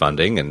VC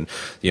funding and,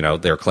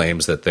 their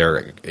claims that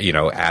they're,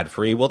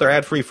 ad-free. Well, they're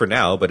ad-free for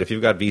now, but if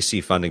you've got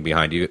VC funding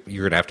behind you,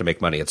 you're going to have to make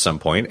money at some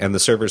point, and the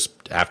servers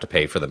have to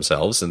pay for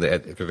themselves, and they're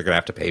going to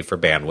have to pay for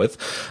bandwidth.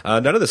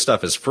 None of this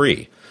stuff is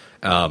free,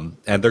 and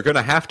they're going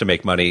to have to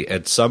make money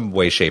in some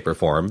way, shape, or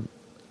form.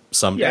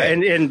 Someday.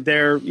 Yeah, and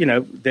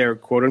their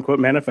quote unquote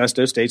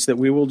manifesto states that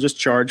we will just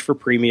charge for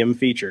premium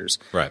features.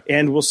 Right.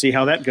 And we'll see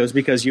how that goes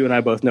because you and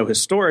I both know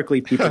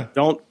historically people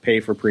don't pay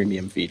for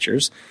premium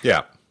features.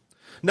 Yeah.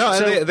 No,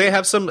 so, they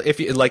have some.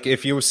 If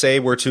you say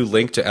we're to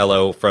link to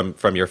Ello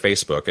from your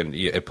Facebook and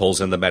it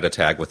pulls in the meta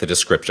tag with the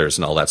descriptors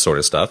and all that sort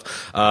of stuff,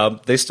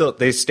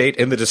 they state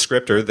in the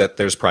descriptor that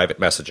there's private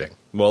messaging.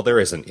 Well, there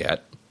isn't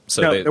yet.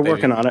 So they're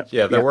working on it.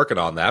 Yeah, they're working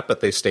on that, but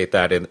they state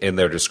that in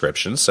their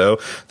description. So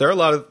there are a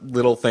lot of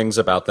little things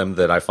about them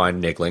that I find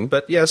niggling.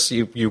 But yes,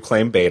 you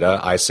claim beta.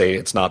 I say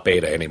it's not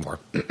beta anymore.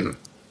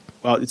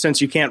 Well,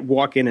 since you can't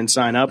walk in and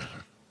sign up,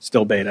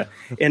 still beta.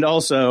 And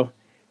also,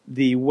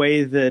 the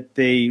way that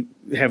they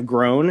have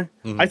grown,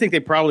 I think they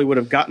probably would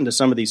have gotten to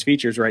some of these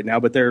features right now,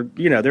 but they're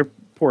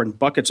pouring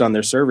buckets on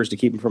their servers to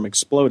keep them from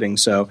exploding.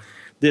 So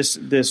this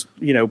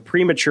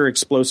premature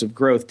explosive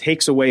growth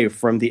takes away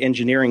from the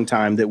engineering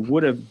time that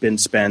would have been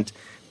spent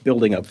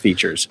building up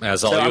features.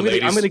 As all you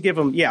ladies. I'm going to give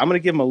them, I'm going to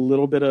give them a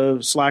little bit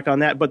of slack on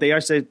that. But they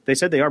said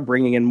they are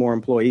bringing in more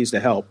employees to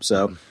help.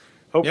 So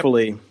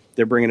hopefully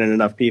they're bringing in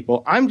enough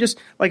people. I'm just,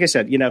 like I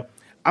said,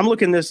 I'm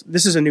looking this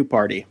is a new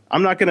party.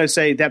 I'm not going to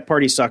say that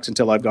party sucks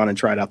until I've gone and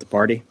tried out the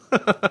party.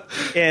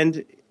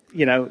 And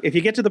if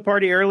you get to the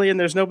party early and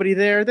there's nobody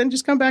there, then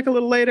just come back a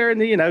little later.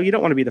 And you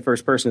don't want to be the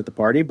first person at the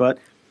party, but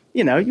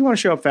you want to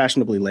show up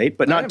fashionably late,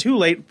 but not too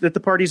late that the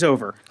party's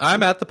over.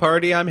 I'm at the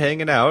party. I'm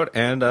hanging out,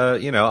 and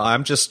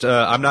I'm just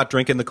I'm not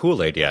drinking the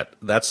Kool-Aid yet.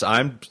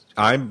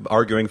 I'm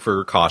arguing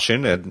for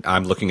caution, and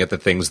I'm looking at the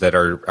things that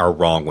are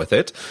wrong with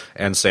it,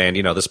 and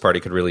saying this party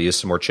could really use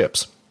some more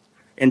chips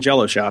and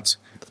Jell-O shots.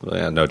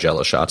 No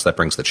Jell-O shots. That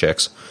brings the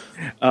chicks.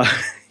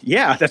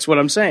 Yeah, that's what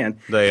I'm saying.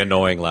 The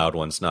annoying loud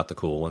ones, not the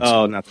cool ones.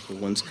 Oh, not the cool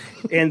ones.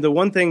 And the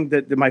one thing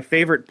that my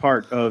favorite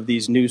part of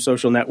these new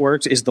social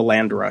networks is the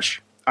land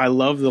rush. I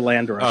love the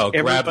land rush. Oh,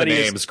 grab the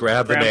names.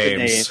 Grab the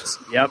names.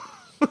 Yep.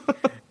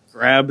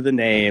 Grab the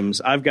names.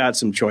 I've got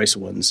some choice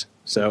ones.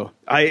 So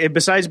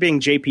besides being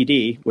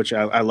JPD, which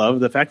I love,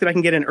 the fact that I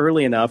can get in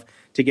early enough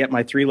to get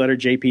my 3-letter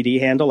JPD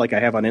handle like I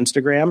have on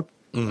Instagram.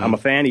 Mm-hmm. I'm a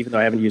fan, even though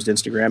I haven't used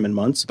Instagram in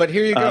months. But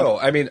here you go.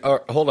 I mean,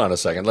 hold on a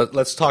second.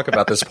 Let's talk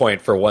about this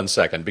point for 1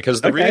 second,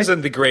 because the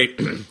reason the great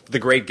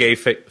gay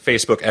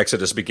Facebook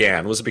exodus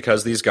began was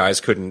because these guys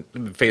couldn't.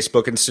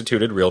 Facebook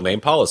instituted real name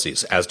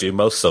policies, as do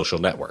most social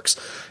networks.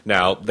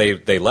 Now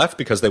they left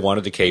because they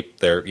wanted to keep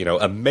their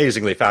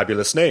amazingly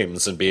fabulous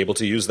names and be able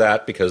to use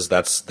that because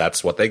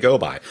that's what they go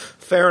by.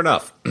 Fair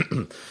enough.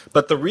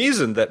 But the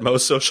reason that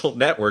most social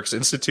networks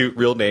institute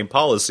real name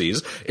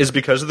policies is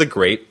because of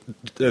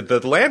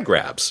the land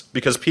grabs.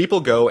 Because people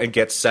go and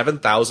get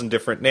 7,000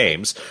 different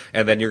names,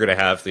 and then you're going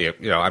to have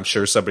I'm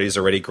sure somebody's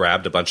already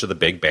grabbed a bunch of the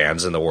big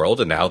bands in the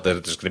world, and now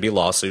there's going to be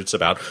lawsuits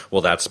about,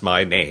 well, that's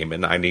my name,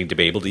 and I need to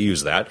be able to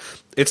use that.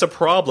 It's a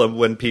problem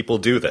when people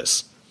do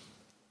this.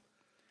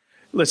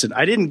 Listen,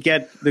 I didn't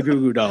get the Goo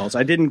Goo Dolls.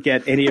 I didn't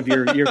get any of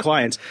your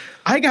clients.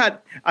 I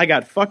got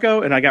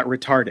fucko and I got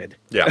retarded.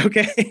 Yeah.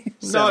 Okay.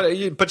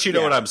 But you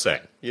know what I'm saying.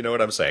 You know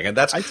what I'm saying, and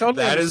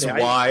that is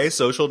why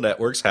social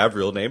networks have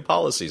real name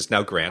policies.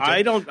 Now,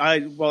 granted,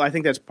 I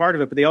think that's part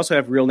of it, but they also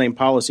have real name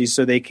policies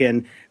so they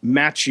can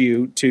match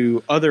you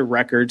to other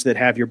records that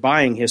have your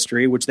buying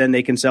history, which then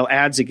they can sell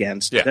ads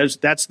against. Yeah.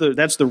 That's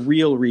the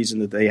real reason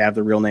that they have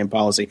the real name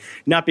policy,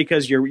 not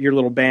because your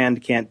little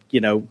band can't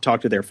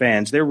talk to their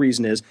fans. Their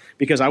reason is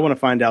because I want to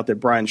find out that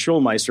Brian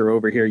Schulmeister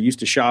over here used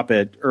to shop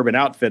at Urban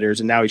Outfitters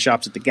and now he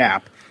shops at the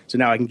Gap. So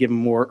now I can give him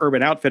more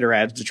Urban Outfitter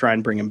ads to try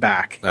and bring him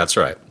back. That's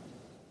right.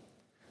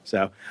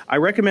 So I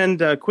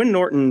recommend Quinn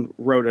Norton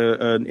wrote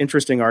an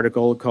interesting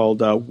article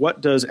called What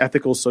Does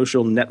Ethical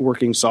Social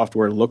Networking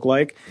Software Look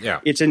Like? Yeah.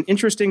 It's an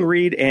interesting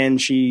read,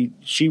 and she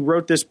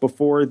wrote this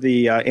before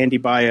the Andy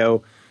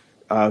Bio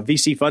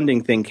VC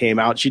funding thing came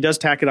out. She does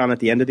tack it on at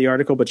the end of the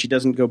article, but she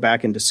doesn't go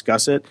back and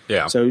discuss it.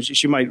 Yeah. So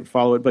she might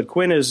follow it. But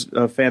Quinn is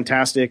a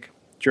fantastic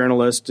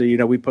journalist.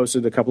 We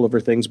posted a couple of her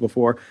things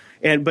before,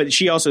 but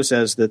she also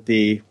says that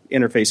the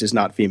interface is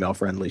not female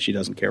friendly. She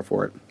doesn't care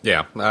for it.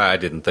 Yeah, I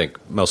didn't think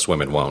most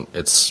women won't.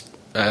 It's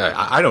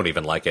I don't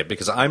even like it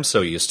because I'm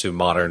so used to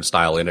modern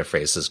style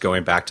interfaces.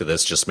 Going back to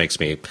this just makes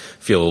me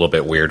feel a little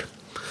bit weird.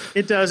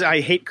 It does. I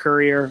hate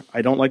Courier.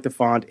 I don't like the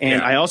font.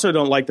 And I also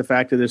don't like the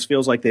fact that this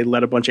feels like they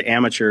let a bunch of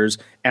amateurs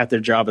at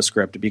their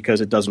JavaScript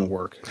because it doesn't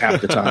work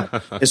half the time,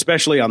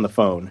 especially on the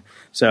phone.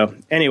 So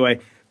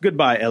anyway,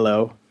 goodbye,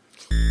 LO.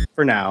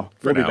 For now.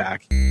 We'll be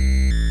back.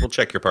 We'll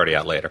check your party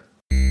out later.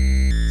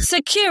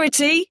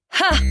 Security?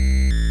 Ha!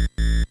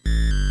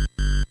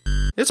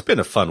 It's been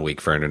a fun week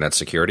for internet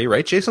security,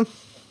 right, Jason?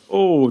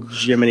 Oh,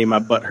 Jiminy, my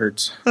butt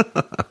hurts.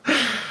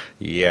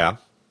 Yeah.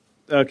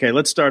 Okay,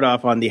 let's start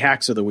off on the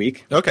hacks of the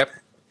week. Okay.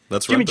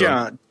 Let's Jimmy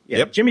John. Yeah,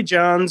 yep. Jimmy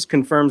John's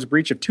confirms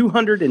breach of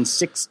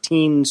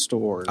 216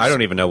 stores. I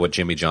don't even know what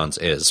Jimmy John's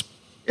is.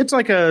 It's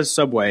like a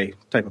Subway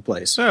type of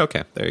place. Oh,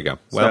 okay. There you go.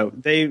 Well, so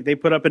they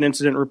put up an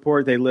incident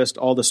report. They list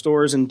all the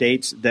stores and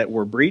dates that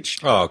were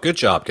breached. Oh, good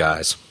job,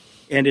 guys.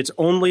 And it's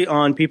only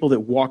on people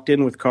that walked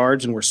in with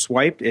cards and were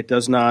swiped. It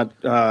does not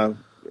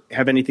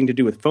have anything to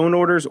do with phone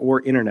orders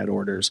or internet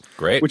orders.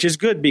 Great. Which is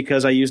good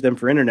because I use them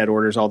for internet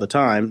orders all the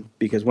time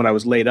because when I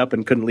was laid up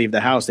and couldn't leave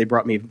the house, they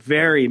brought me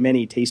very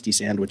many tasty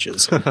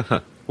sandwiches.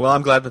 Well,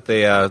 I'm glad that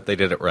they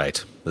did it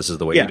right. This is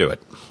the way you do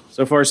it.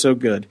 So far, so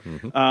good.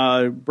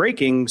 Mm-hmm.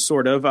 Breaking,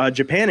 sort of.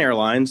 Japan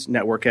Airlines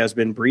network has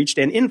been breached,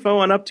 and info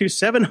on up to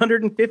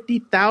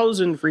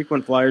 750,000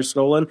 frequent flyers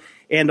stolen,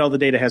 and all the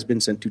data has been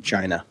sent to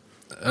China.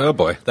 Oh,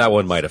 boy. That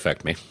one might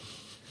affect me.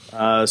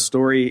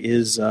 Story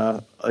is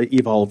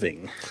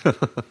evolving.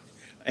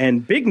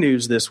 And big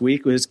news this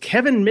week was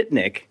Kevin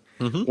Mitnick,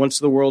 once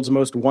the world's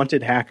most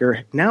wanted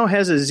hacker, now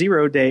has a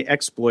zero-day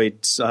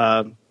exploits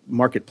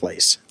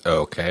marketplace.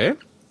 Okay.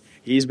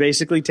 He's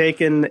basically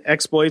taken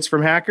exploits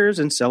from hackers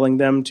and selling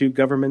them to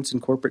governments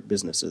and corporate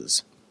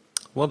businesses.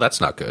 Well,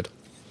 that's not good.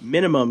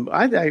 Minimum.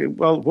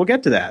 Well, we'll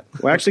get to that.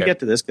 We'll actually get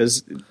to this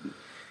because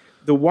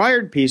the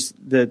Wired piece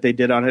that they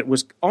did on it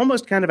was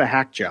almost kind of a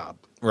hack job.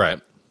 Right.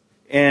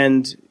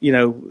 And,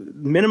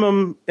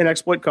 minimum an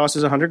exploit cost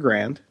is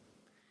 $100,000.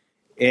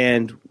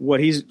 And what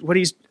he's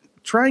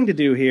trying to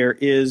do here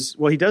is,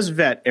 he does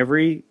vet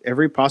every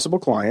possible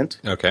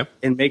client. Okay.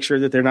 And make sure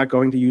that they're not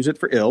going to use it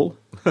for ill.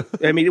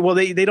 I mean,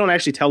 they don't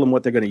actually tell them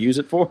what they're going to use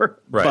it for.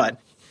 Right.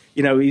 But,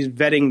 he's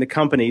vetting the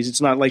companies.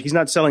 It's not like he's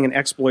not selling an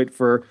exploit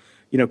for,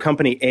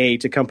 company A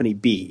to company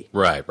B.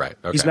 Right. Okay.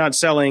 He's not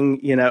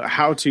selling,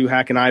 how to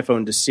hack an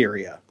iPhone to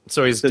Syria.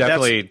 So he's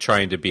definitely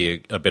trying to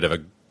be a bit of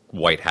a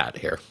white hat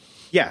here.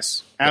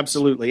 Yes,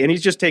 absolutely. And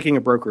he's just taking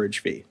a brokerage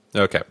fee.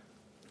 Okay.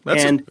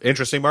 That's an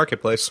interesting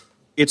marketplace.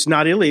 It's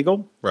not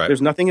illegal. Right.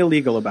 There's nothing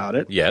illegal about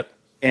it. Yet.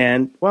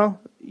 And,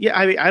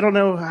 I don't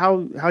know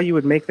how you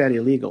would make that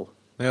illegal.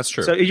 That's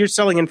true. So you're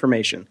selling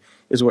information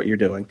is what you're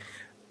doing.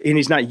 And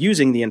he's not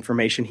using the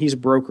information. He's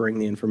brokering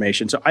the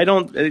information. So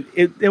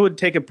it would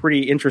take a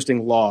pretty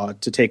interesting law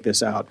to take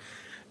this out.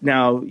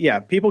 Now,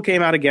 people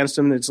came out against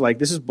him. It's like,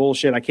 this is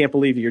bullshit. I can't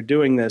believe you're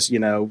doing this.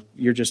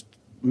 You're just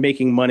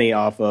making money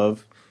off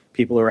of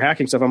people who are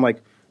hacking stuff. I'm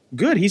like,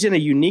 good. He's in a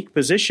unique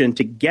position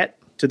to get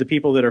to the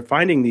people that are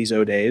finding these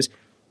O-Days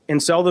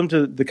and sell them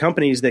to the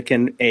companies that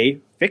can,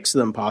 fix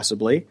them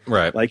possibly.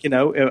 Right. Like,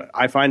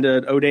 I find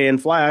an O-Day in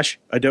Flash,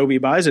 Adobe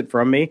buys it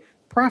from me,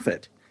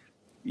 profit.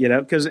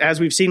 Because as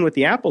we've seen with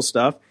the Apple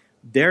stuff,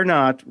 they're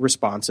not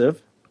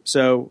responsive.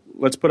 So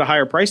let's put a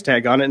higher price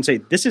tag on it and say,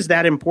 this is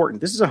that important.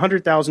 This is a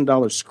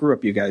 $100,000 screw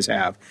up you guys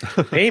have.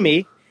 Pay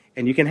me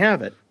and you can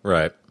have it.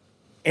 Right.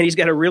 And he's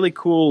got a really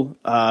cool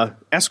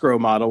escrow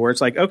model where it's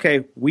like,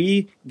 okay,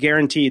 we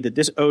guarantee that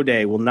this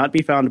O-Day will not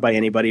be found by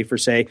anybody for,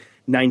 say,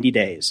 90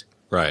 days.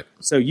 Right.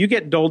 So you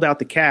get doled out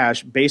the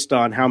cash based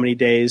on how many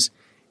days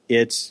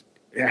it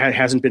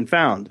hasn't been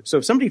found. So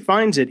if somebody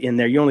finds it in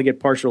there, you only get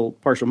partial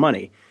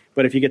money.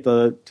 But if you get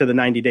to the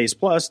 90 days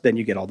plus, then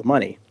you get all the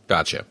money.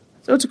 Gotcha.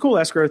 So it's a cool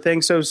escrow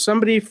thing. So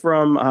somebody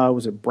from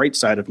was it Bright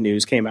Side of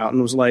News came out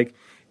and was like,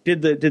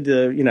 did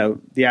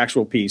the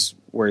actual piece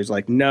where he's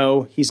like,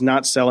 no, he's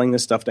not selling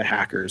this stuff to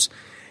hackers.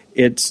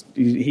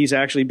 He's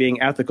actually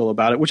being ethical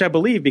about it, which I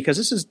believe because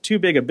this is too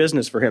big a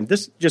business for him.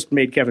 This just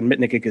made Kevin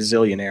Mitnick a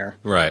gazillionaire.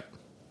 Right.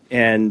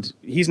 And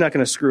he's not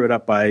going to screw it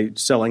up by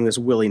selling this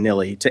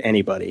willy-nilly to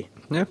anybody.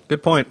 Yeah,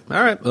 good point.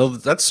 All right. Well,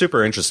 that's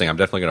super interesting. I'm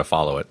definitely going to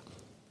follow it.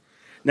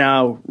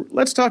 Now,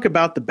 let's talk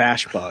about the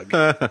bash bug.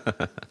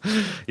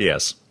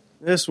 Yes.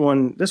 This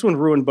one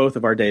ruined both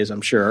of our days,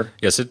 I'm sure.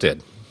 Yes, it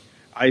did.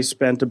 I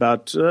spent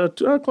about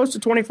close to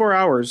 24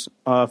 hours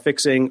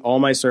fixing all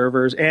my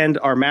servers, and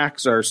our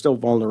Macs are still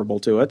vulnerable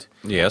to it.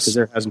 Yes. Because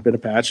there hasn't been a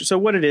patch. So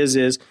what it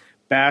is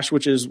bash,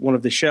 which is one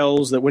of the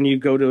shells that when you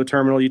go to a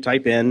terminal, you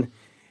type in,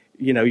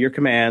 your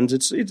commands.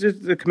 It's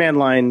the command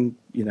line,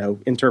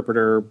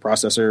 interpreter,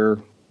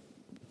 processor.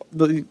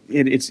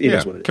 It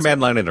is what it is.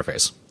 Command line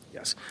interface.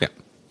 Yes. Yeah.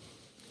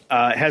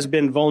 Has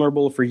been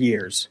vulnerable for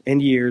years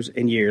and years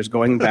and years,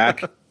 going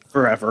back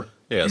forever.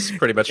 Yes,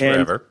 pretty much And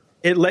forever.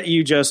 it let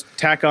you just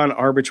tack on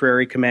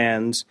arbitrary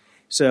commands.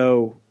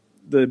 So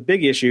the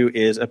big issue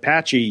is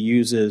Apache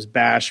uses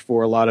bash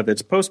for a lot of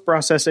its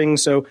post-processing.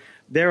 So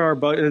there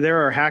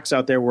are hacks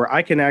out there where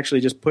I can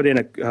actually just put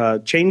in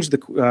change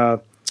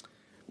the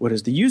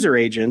user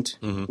agent,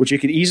 which you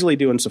could easily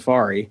do in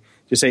Safari.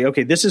 To say,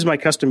 okay, this is my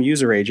custom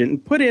user agent,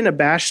 and put in a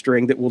bash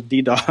string that will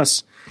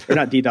DDoS, or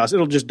not DDoS,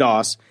 it'll just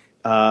DOS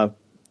a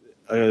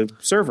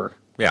server.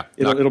 Yeah.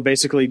 It'll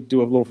basically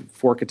do a little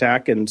fork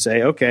attack and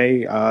say,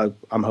 okay,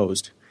 I'm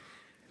hosed.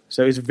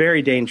 So it's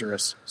very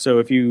dangerous. So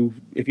if you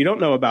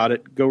don't know about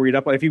it, go read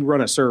up. If you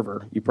run a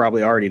server, you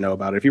probably already know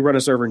about it. If you run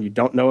a server and you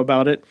don't know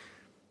about it,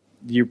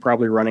 you're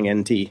probably running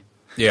NT.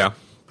 Yeah,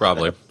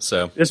 probably.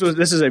 So this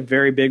is a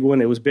very big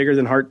one. It was bigger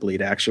than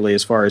Heartbleed, actually,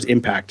 as far as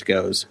impact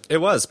goes. It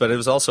was, but it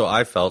was also,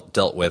 I felt,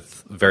 dealt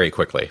with very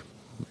quickly.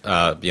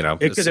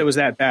 Because it was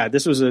that bad.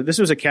 This was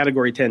a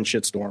Category 10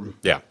 shitstorm.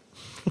 Yeah.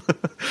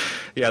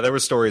 Yeah, there were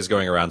stories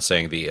going around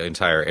saying the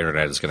entire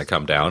internet is going to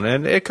come down,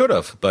 and it could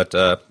have. But,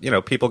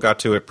 people got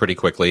to it pretty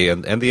quickly,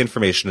 and the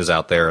information is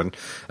out there. And,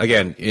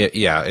 again,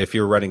 if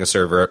you're running a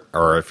server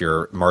or if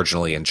you're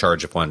marginally in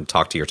charge of one,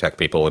 talk to your tech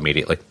people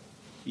immediately.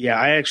 Yeah,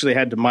 I actually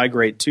had to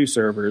migrate 2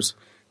 servers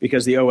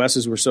because the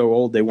OSs were so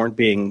old they weren't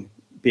being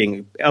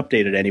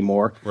updated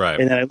anymore. Right.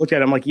 And then I looked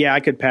at it, I'm like, yeah, I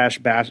could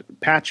patch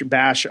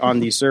bash on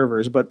these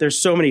servers, but there's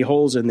so many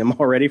holes in them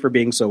already for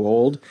being so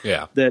old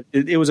that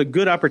it was a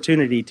good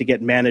opportunity to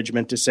get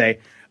management to say,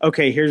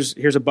 okay,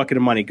 here's a bucket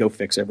of money, go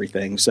fix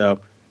everything. So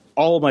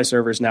all of my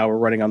servers now are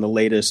running on the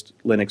latest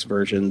Linux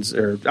versions,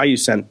 or I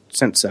use Cent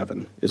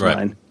 7 is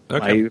mine.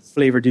 Okay. My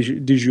flavor du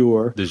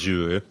jour. Du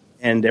jour.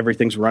 And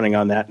everything's running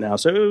on that now.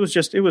 So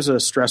it was a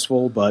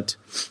stressful but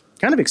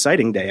kind of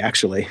exciting day,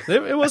 actually.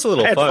 It was a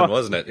little fun,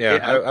 wasn't it? Yeah.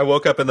 I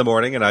woke up in the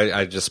morning and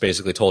I just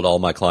basically told all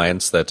my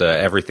clients that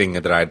everything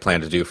that I had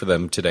planned to do for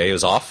them today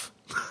is off.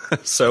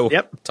 So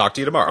talk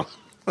to you tomorrow.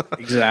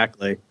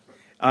 Exactly.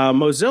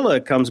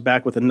 Mozilla comes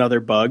back with another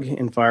bug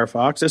in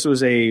Firefox. This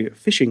was a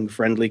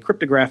phishing-friendly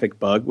cryptographic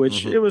bug,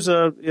 which it was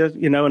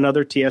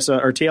another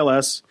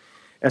TLS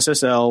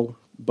SSL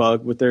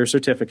bug with their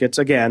certificates.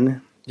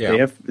 Again, they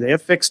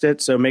have fixed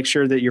it, so make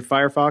sure that your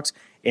Firefox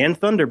and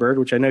Thunderbird,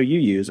 which I know you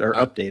use, are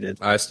updated.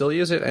 I still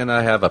use it, and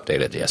I have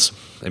updated, yes,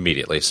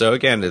 immediately. So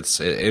again, it's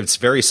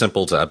very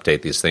simple to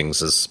update these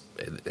things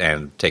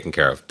and taken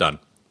care of. Done.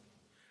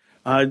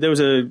 There was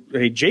a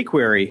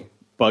jQuery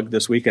bug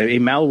this week, a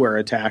malware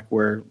attack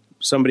where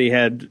somebody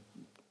had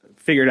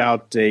figured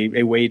out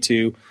a way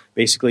to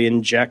basically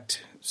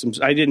inject some.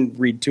 I didn't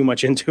read too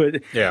much into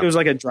it. Yeah. It was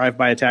like a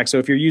drive-by attack. So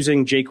if you're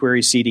using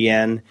jQuery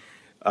CDN,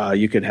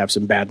 you could have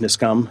some badness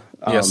come.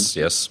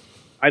 Yes.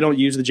 I don't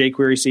use the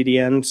jQuery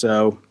CDN,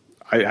 so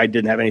I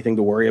didn't have anything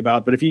to worry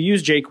about. But if you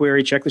use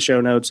jQuery, check the show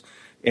notes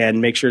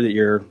and make sure that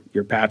you're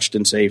patched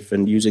and safe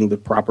and using the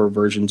proper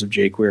versions of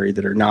jQuery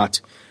that are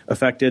not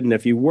affected. And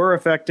if you were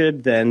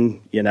affected, then,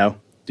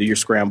 do your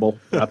scramble,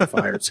 put out the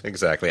fires.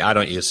 Exactly. I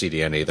don't use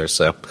CDN either,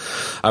 so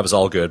I was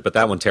all good. But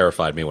that one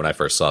terrified me when I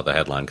first saw the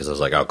headline because I was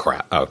like, oh,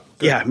 crap. Oh,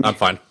 good. Yeah. I'm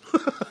fine.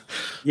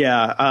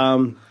 Yeah.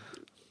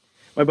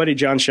 My buddy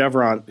John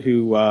Chevron,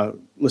 who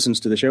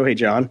listens to the show, hey,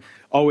 John,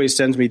 always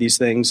sends me these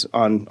things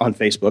on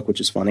Facebook, which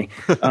is funny.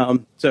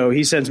 So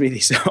he sends me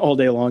these all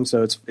day long,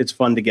 so it's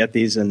fun to get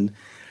these, and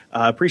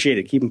appreciate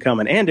it. Keep them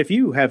coming. And if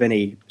you have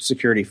any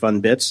security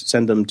fun bits,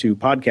 send them to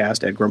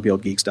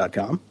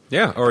podcast@grumpyoldgeeks.com.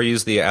 Yeah, or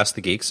use the Ask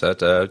the Geeks at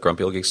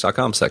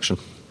grumpyoldgeeks.com section.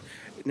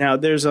 Now,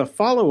 there's a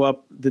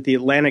follow-up that the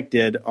Atlantic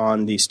did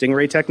on the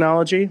Stingray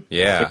technology.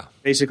 Yeah.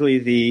 Basically,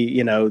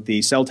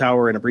 the cell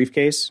tower in a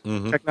briefcase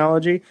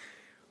technology.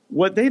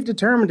 What they've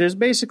determined is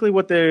basically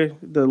what the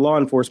law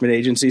enforcement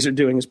agencies are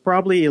doing is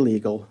probably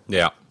illegal.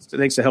 Yeah.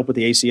 Thanks to help with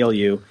the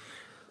ACLU.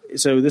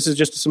 So this is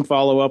just some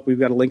follow-up. We've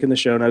got a link in the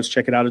show notes.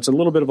 Check it out. It's a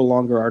little bit of a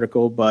longer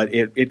article, but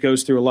it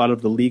goes through a lot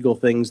of the legal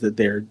things that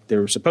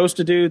they're supposed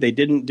to do, they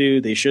didn't do,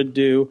 they should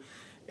do,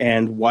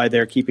 and why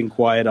they're keeping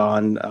quiet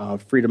on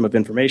Freedom of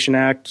Information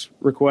Act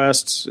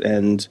requests.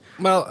 And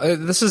well,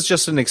 this is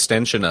just an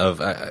extension of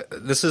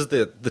this is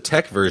the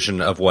tech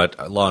version of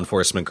what law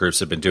enforcement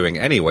groups have been doing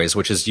anyways,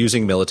 which is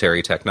using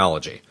military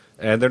technology.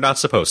 And they're not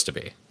supposed to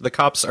be. The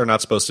cops are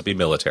not supposed to be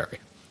military.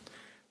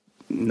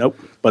 Nope,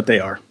 but they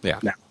are. Yeah.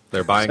 Now.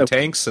 They're buying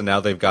tanks, and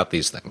now they've got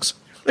these things.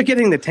 They're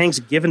getting the tanks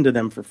given to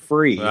them for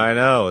free. I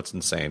know. It's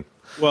insane.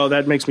 Well,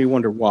 that makes me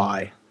wonder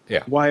why.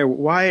 Yeah. Why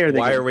are they?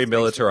 Why are we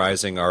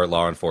militarizing our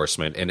law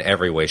enforcement in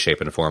every way,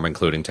 shape, and form,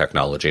 including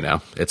technology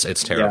now? It's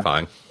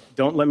terrifying. Yeah.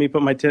 Don't let me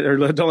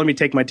don't let me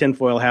take my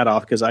tinfoil hat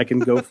off because I can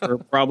go for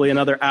probably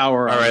another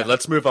hour. All right,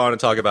 let's move on and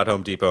talk about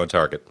Home Depot and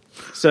Target.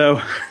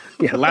 So,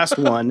 yeah, last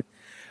one.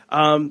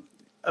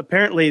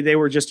 Apparently, they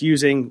were just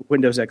using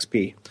Windows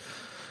XP.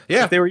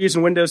 Yeah. If they were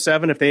using Windows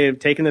 7, if they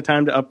had taken the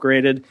time to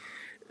upgrade,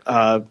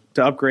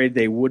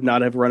 they would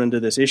not have run into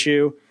this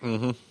issue.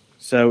 Mm-hmm.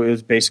 So it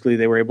was basically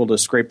they were able to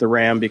scrape the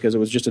RAM because it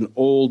was just an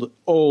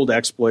old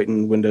exploit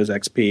in Windows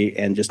XP,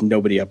 and just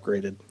nobody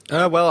upgraded.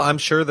 Well, I'm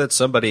sure that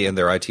somebody in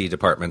their IT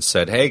department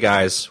said, "Hey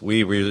guys, we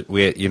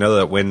you know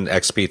that when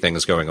XP thing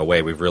is going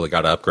away, we've really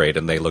got to upgrade."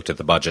 And they looked at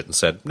the budget and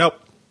said, "Nope."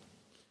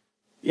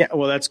 Yeah,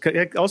 well,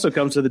 it also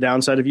comes to the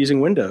downside of using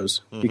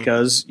Windows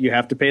because you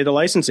have to pay the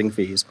licensing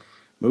fees.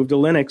 Move to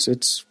Linux,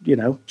 it's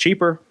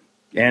cheaper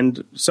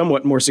and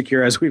somewhat more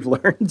secure, as we've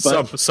learned.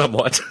 But,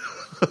 somewhat.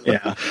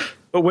 Yeah.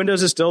 But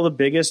Windows is still the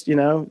biggest,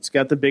 it's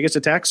got the biggest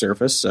attack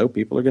surface, so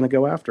people are going to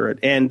go after it.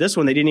 And this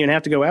one they didn't even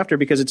have to go after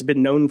because it's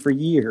been known for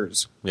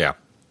years. Yeah.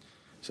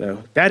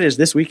 So that is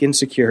This Week in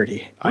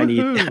Security. I need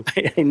a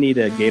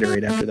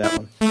Gatorade after that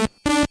one.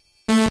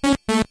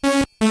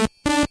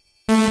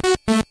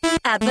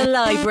 At the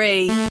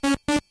library.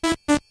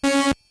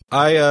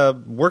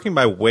 Working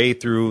my way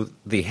through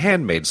The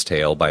Handmaid's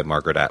Tale by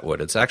Margaret Atwood.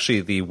 It's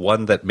actually the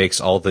one that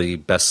makes all the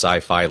best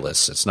sci-fi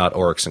lists. It's not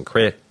Oryx and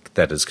Crick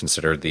that is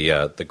considered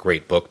the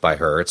great book by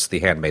her. It's The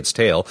Handmaid's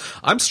Tale.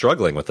 I'm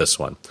struggling with this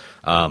one.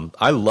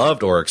 I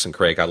loved Oryx and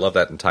Crick. I love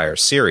that entire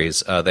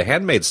series. The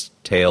Handmaid's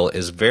Tale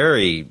is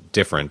very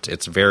different.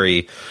 It's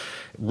very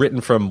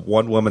written from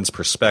one woman's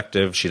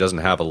perspective. She doesn't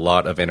have a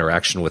lot of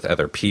interaction with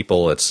other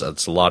people. It's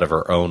a lot of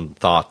her own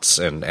thoughts,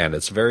 and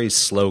it's very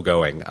slow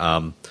going.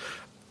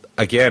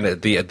 Again,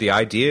 the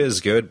idea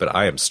is good, but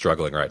I am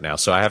struggling right now.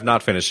 So I have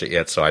not finished it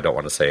yet, so I don't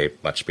want to say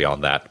much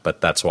beyond that.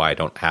 But that's why I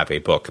don't have a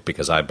book,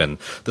 because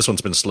this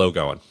one's been slow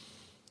going.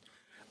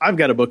 I've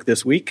got a book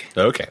this week.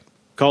 Okay.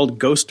 Called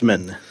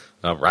Ghostman.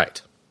 All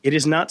right. It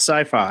is not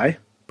sci-fi.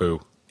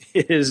 Boo.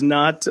 It is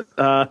not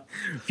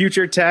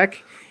future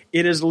tech.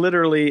 It is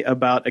literally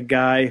about a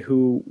guy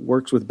who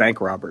works with bank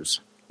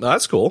robbers. No,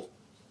 that's cool.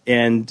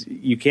 And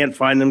you can't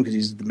find him because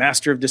he's the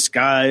master of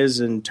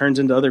disguise and turns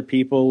into other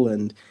people.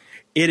 And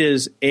it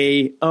is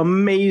a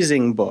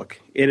amazing book.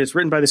 It is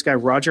written by this guy,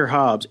 Roger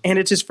Hobbs, and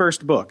it's his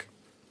first book.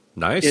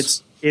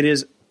 Nice. It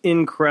is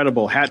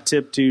incredible. Hat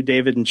tip to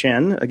David and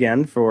Chen,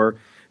 again, for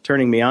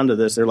turning me on to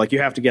this. They're like,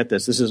 you have to get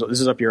this. This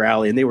is up your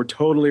alley. And they were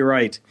totally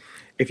right.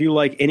 If you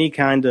like any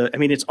kind of,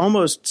 it's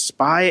almost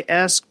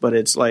spy-esque, but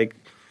it's like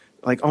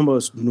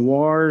almost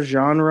noir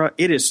genre.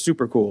 It is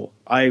super cool.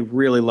 I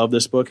really love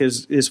this book.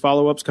 His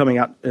follow-up's coming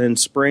out in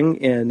spring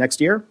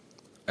next year.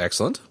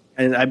 Excellent.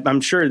 And I'm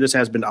sure this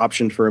has been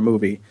optioned for a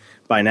movie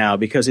by now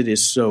because it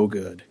is so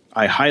good.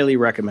 I highly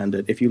recommend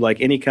it. If you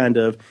like any kind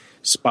of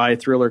spy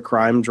thriller,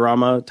 crime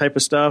drama type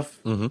of stuff.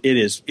 It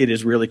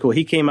is really cool.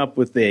 He came up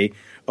with a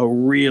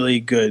really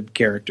good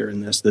character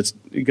in this. That's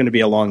going to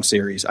be a long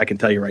series. I can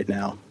tell you right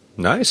now.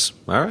 Nice.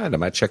 All right, I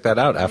might check that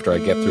out after I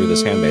get through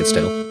this Handmaid's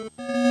Tale.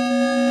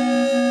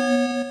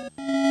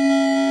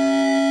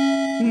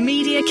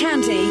 Media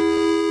Candy.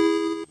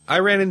 I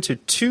ran into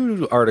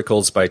 2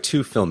 articles by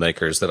 2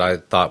 filmmakers that I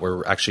thought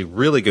were actually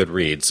really good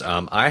reads.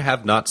 I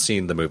have not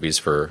seen the movies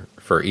for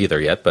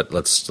either yet, but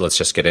let's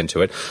just get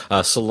into it.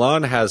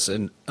 Salon has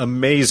an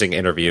amazing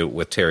interview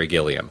with Terry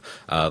Gilliam.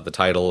 The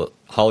title,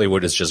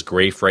 Hollywood is just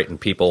gray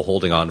frightened people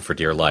holding on for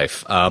dear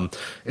life.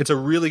 It's a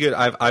really good.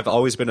 I've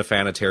always been a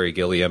fan of Terry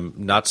Gilliam,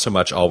 not so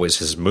much always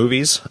his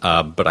movies,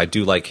 but I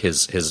do like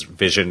his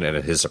vision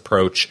and his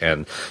approach,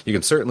 and you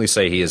can certainly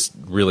say he is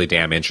really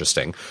damn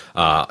interesting.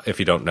 If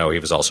you don't know, he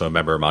was also a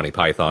member of Monty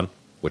Python,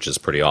 which is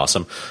pretty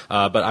awesome.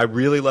 But I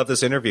really love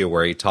this interview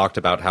where he talked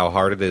about how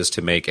hard it is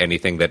to make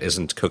anything that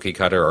isn't cookie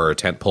cutter or a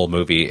tentpole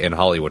movie in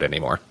Hollywood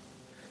anymore.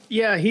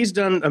 Yeah, he's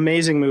done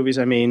amazing movies.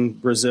 I mean,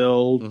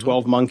 Brazil,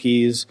 12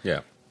 Monkeys,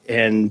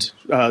 and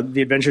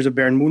The Adventures of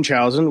Baron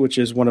Munchausen, which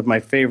is one of my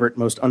favorite,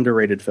 most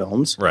underrated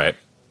films. Right.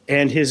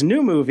 And his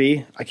new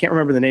movie, I can't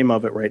remember the name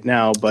of it right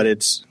now, but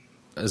it's...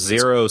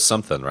 Zero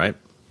something, right?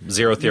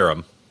 Zero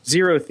Theorem.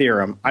 Zero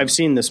Theorem. I've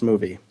seen this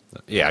movie.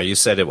 Yeah, you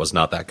said it was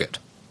not that good.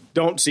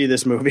 Don't see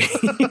this movie.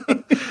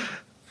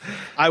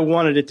 I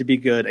wanted it to be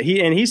good.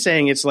 He's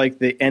saying it's like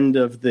the end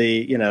of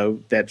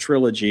that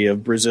trilogy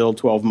of Brazil,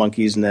 12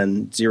 Monkeys, and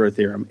then Zero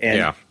Theorem.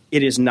 And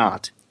it is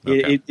not.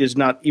 Okay. It does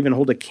not even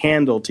hold a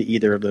candle to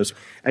either of those.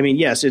 I mean,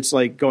 yes, it's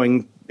like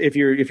going if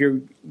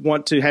you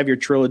want to have your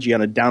trilogy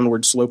on a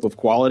downward slope of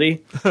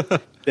quality,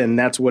 then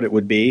that's what it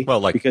would be. Well,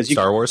 like because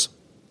Star Wars.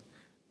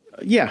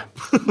 Yeah,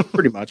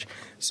 pretty much.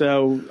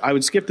 So I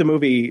would skip the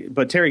movie,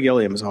 but Terry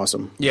Gilliam is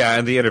awesome. Yeah,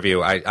 and the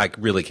interview, I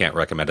really can't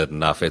recommend it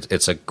enough.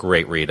 It's a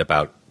great read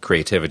about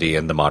creativity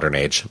in the modern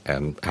age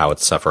and how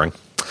it's suffering.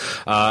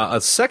 A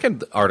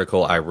second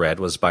article I read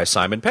was by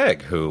Simon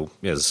Pegg, who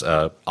is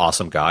an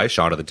awesome guy.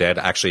 Shaun of the Dead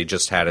actually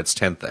just had its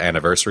 10th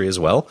anniversary as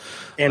well.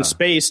 And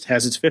Spaced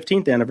has its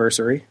 15th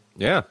anniversary.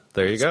 Yeah,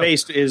 there you go.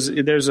 Spaced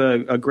there's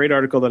a great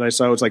article that I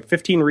saw. It's like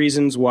 15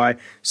 reasons why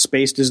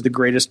Spaced is the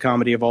greatest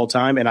comedy of all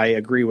time, and I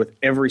agree with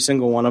every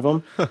single one of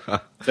them.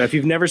 So if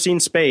you've never seen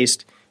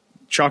Spaced,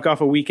 chalk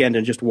off a weekend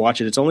and just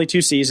watch it. It's only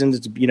 2 seasons.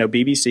 It's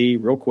BBC,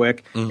 real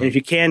quick. Mm-hmm. And if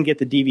you can, get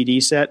the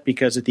DVD set,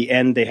 because at the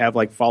end they have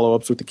like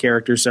follow-ups with the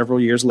characters several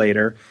years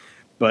later.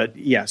 But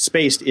yeah,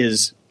 Spaced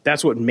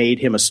that's what made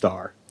him a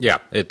star. Yeah,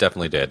 it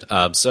definitely did.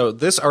 So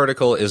this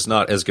article is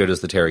not as good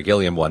as the Terry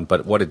Gilliam one,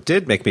 but what it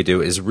did make me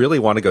do is really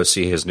want to go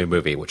see his new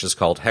movie, which is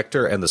called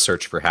Hector and the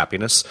Search for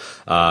Happiness.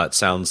 It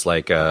sounds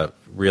like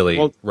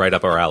really right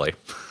up our alley.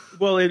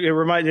 Well, it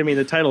reminded me,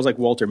 the title's like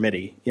Walter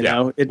Mitty. You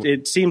know,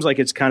 it seems like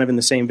it's kind of in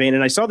the same vein.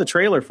 And I saw the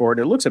trailer for it.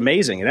 It looks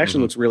amazing. It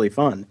actually looks really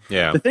fun.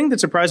 Yeah. The thing that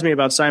surprised me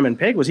about Simon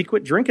Pegg was he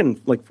quit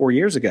drinking like 4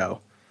 years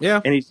ago. Yeah.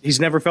 And he's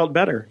never felt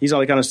better. He's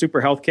like on a super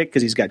health kick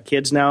because he's got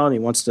kids now and he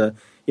wants to,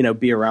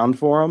 be around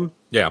for them.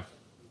 Yeah.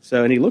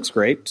 So, and he looks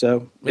great.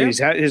 So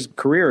his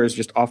career is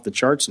just off the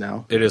charts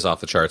now. It is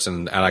off the charts,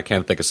 and I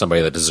can't think of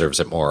somebody that deserves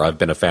it more. I've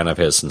been a fan of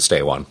his since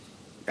day one.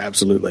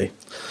 Absolutely.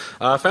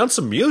 I found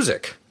some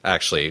music,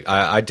 actually.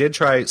 I did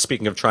try,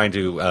 speaking of trying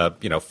to,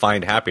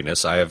 find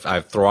happiness,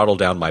 I've throttled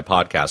down my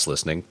podcast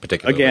listening,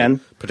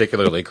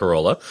 particularly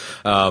Corolla,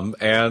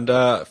 and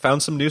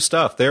found some new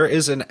stuff. There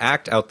is an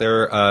act out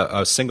there,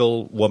 a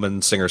single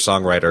woman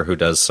singer-songwriter who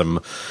does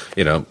some,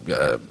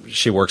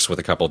 she works with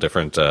a couple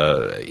different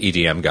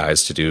EDM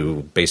guys to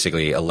do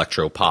basically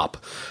electro-pop,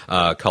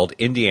 called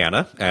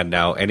Indiana, and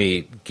now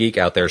any geek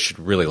out there should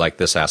really like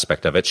this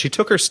aspect of it. She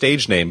took her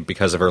stage name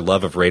because of her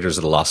love of Raiders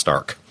of the Lost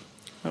Ark.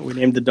 We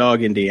named the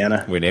dog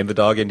Indiana. We named the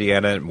dog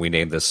Indiana, and we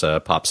named this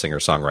pop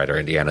singer-songwriter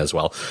Indiana as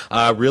well.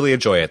 Really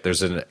enjoy it.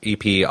 There's an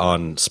EP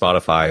on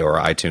Spotify or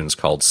iTunes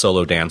called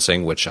Solo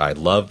Dancing, which I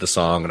love the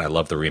song and I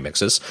love the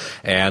remixes.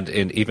 And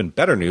in even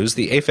better news,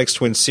 the Aphex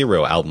Twin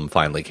Zero album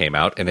finally came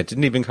out, and it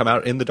didn't even come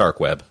out in the dark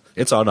web.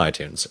 It's on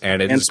iTunes,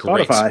 and it is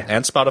Spotify. Great.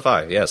 And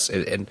Spotify, yes.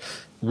 And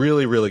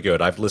really, really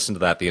good. I've listened to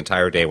that the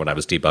entire day when I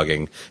was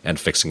debugging and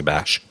fixing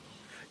Bash.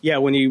 Yeah,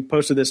 when you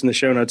posted this in the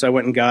show notes, I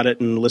went and got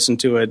it and listened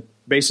to it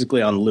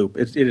basically on loop.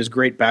 It is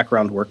great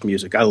background work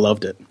music. I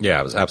loved it.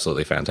 Yeah, it was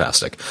absolutely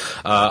fantastic.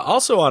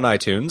 Also on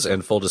iTunes,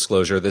 and full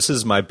disclosure, this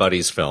is my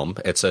buddy's film.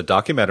 It's a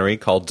documentary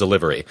called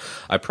Delivery.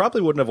 I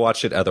probably wouldn't have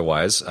watched it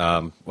otherwise.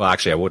 Well,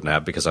 actually, I wouldn't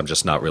have because I'm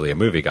just not really a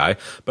movie guy.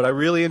 But I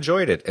really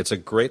enjoyed it. It's a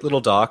great little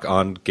doc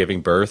on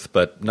giving birth,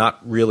 but not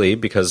really,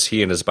 because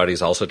he and his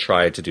buddies also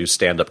tried to do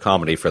stand-up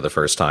comedy for the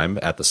first time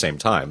at the same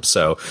time.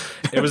 So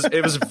it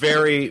was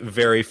very,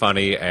 very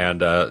funny. And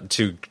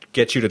to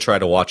get you to try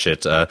to watch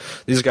it,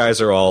 these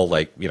guys are all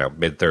like,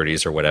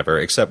 mid-30s or whatever,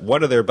 except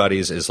one of their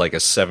buddies is like a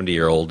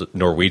 70-year-old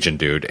Norwegian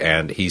dude,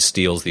 and he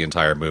steals the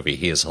entire movie.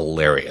 He is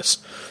hilarious.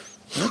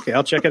 Okay,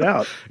 I'll check it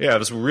out. Yeah, it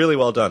was really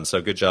well done.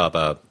 So good job.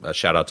 A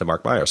shout out to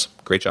Mark Myers.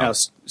 Great job. Now,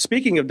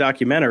 speaking of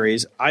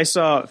documentaries, I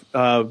saw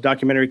a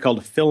documentary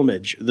called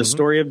Filmage, the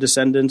story of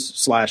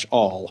Descendants /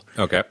 All.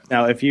 Okay.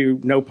 Now, if you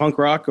know punk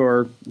rock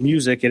or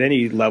music at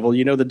any level,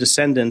 you know the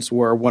Descendants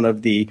were one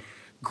of the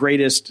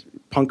greatest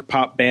punk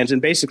pop bands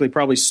and basically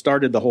probably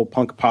started the whole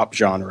punk pop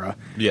genre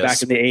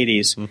back in the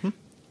 80s. Mm-hmm.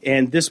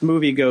 And this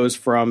movie goes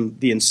from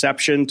the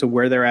inception to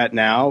where they're at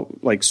now,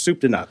 like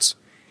soup to nuts.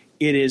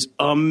 It is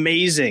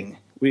amazing.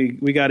 We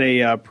got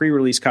a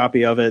pre-release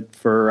copy of it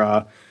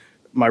for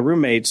my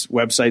roommate's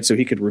website so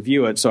he could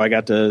review it. So I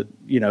got to,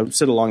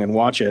 sit along and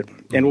watch it.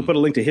 And we'll put a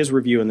link to his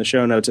review in the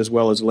show notes as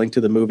well as a link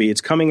to the movie. It's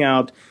coming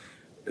out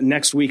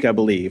next week, I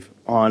believe,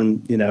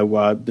 on,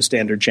 the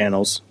standard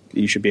channels.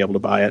 You should be able to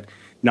buy it.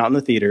 Not in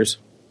the theaters.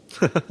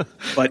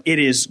 But it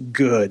is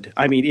good.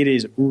 I mean, it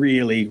is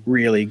really,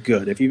 really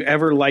good. If you've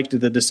ever liked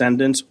The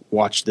Descendants,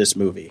 watch this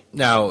movie.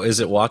 Now, is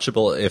it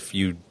watchable if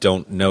you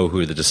don't know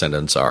who the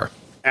Descendants are?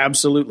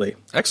 Absolutely.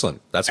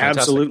 Excellent. That's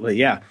fantastic. Absolutely,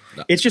 yeah.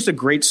 No. It's just a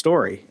great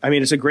story. I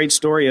mean, it's a great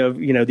story of,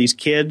 these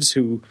kids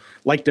who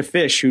like to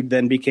fish who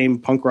then became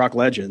punk rock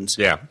legends.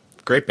 Yeah.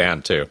 Great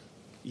band, too.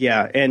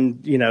 Yeah,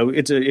 and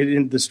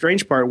the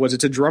strange part was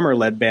it's a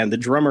drummer-led band. The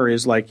drummer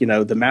is like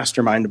the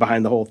mastermind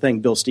behind the whole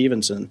thing, Bill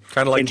Stevenson.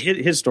 Kind of like, and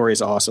his story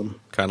is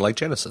awesome. Kind of like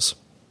Genesis,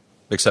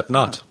 except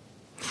not.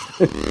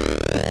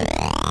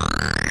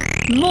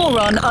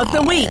 Moron of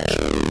the week.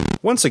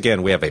 Once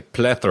again, we have a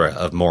plethora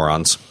of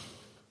morons.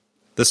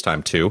 This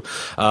time two.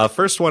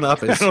 First one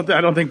up is I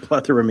don't think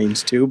plethora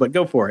means two, but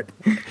go for it.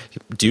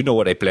 Do you know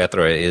what a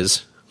plethora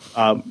is?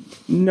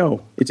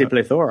 No, it's a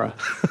plethora.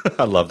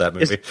 I love that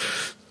movie.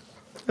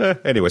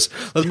 Anyways,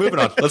 let's move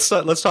on.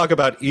 Let's talk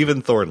about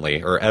Evan Thornley,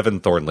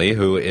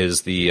 who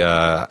is the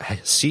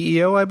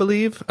CEO, I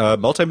believe,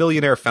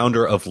 multimillionaire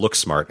founder of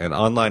LookSmart, an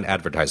online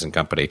advertising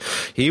company.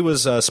 He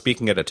was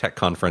speaking at a tech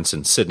conference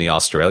in Sydney,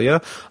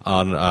 Australia,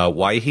 on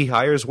why he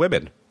hires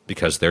women,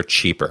 because they're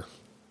cheaper.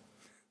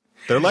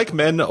 They're like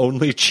men,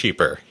 only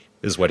cheaper,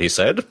 is what he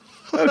said.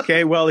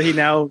 Okay, well, he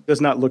now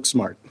does not look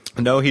smart.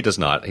 No, he does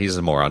not. He's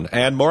a moron.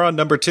 And moron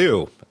number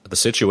two, The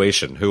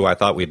Situation, who I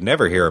thought we'd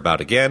never hear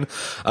about again.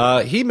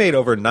 He made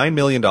over $9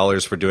 million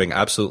for doing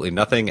absolutely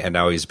nothing, and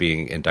now he's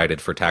being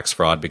indicted for tax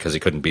fraud because he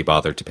couldn't be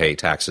bothered to pay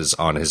taxes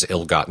on his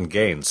ill-gotten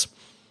gains.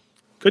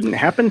 Couldn't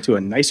happen to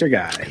a nicer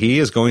guy. He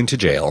is going to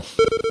jail.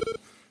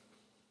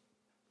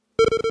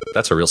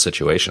 That's a real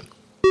situation.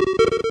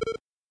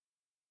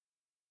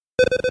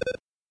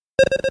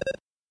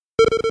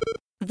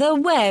 The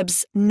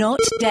web's not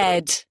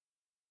dead.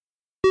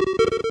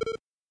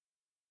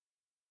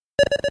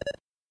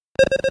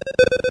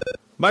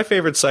 My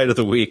favorite site of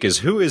the week is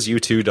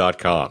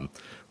whoisu2.com.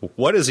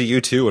 What is a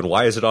U2 and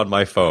why is it on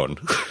my phone?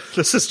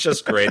 This is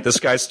just great. This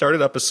guy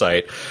started up a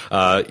site.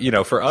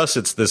 For us,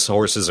 it's this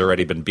horse has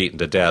already been beaten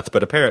to death,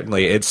 but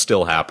apparently it's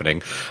still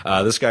happening.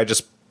 This guy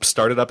just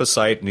started up a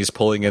site and he's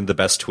pulling in the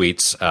best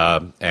tweets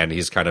and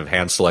he's kind of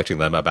hand selecting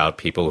them about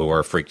people who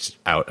are freaked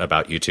out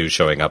about U2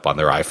 showing up on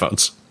their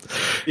iPhones.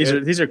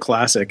 These are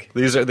classic.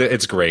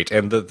 It's great,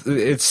 and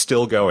it's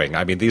still going.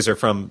 I mean, these are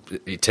from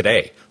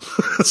today,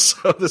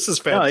 so this is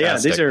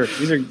fantastic. Oh yeah,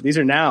 these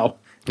are now.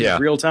 Yeah,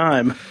 real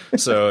time.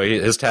 So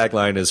his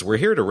tagline is, "We're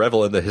here to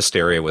revel in the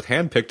hysteria with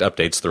hand-picked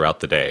updates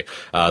throughout the day."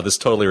 This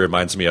totally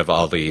reminds me of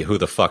all the "Who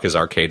the fuck is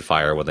Arcade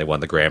Fire" when they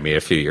won the Grammy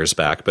a few years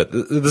back. But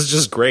this is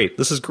just great.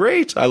 This is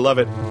great. I love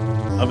it.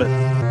 Love it.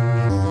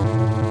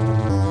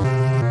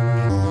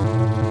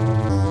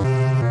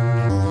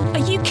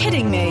 Are you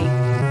kidding me?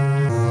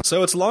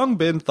 So it's long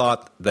been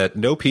thought that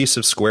no piece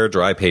of square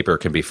dry paper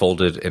can be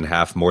folded in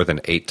half more than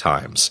 8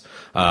 times.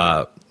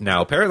 Now,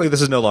 apparently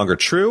this is no longer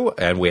true,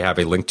 and we have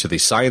a link to the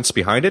science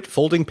behind it.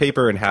 Folding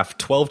paper in half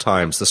 12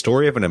 times, the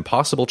story of an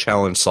impossible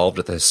challenge solved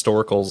at the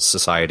Historical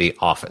Society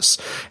office.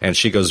 And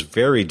she goes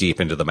very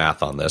deep into the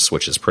math on this,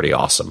 which is pretty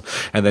awesome.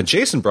 And then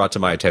Jason brought to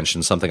my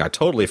attention something I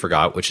totally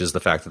forgot, which is the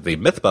fact that the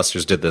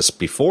Mythbusters did this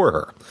before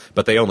her,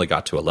 but they only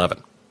got to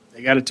 11.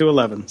 They got it to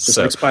 11, just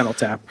like Spinal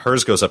Tap.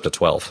 Hers goes up to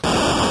 12.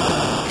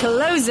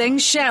 Closing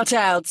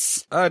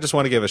shout-outs. I just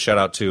want to give a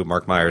shout-out to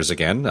Mark Myers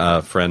again,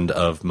 a friend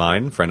of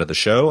mine, friend of the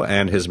show,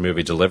 and his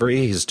movie Delivery.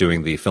 He's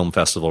doing the film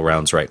festival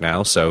rounds right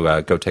now,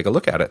 so go take a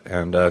look at it.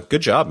 And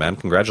good job, man.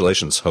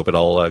 Congratulations. Hope it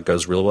all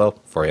goes real well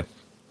for you.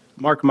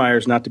 Mark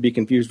Myers, not to be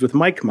confused with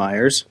Mike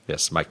Myers.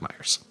 Yes, Mike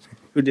Myers.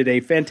 Who did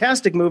a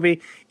fantastic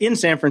movie in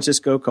San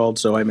Francisco called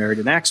So I Married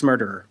an Axe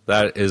Murderer.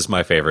 That is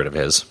my favorite of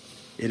his.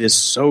 It is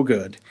so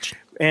good.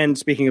 And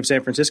speaking of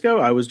San Francisco,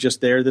 I was just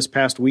there this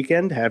past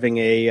weekend having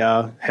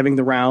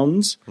the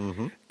rounds.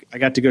 Mm-hmm. I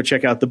got to go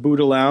check out the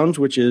Buddha Lounge,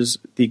 which is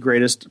the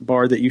greatest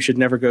bar that you should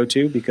never go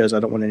to because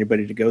I don't want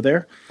anybody to go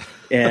there.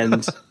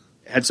 And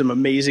had some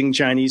amazing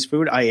Chinese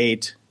food. I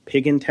ate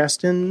pig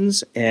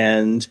intestines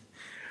and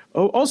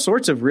all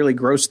sorts of really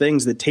gross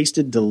things that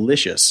tasted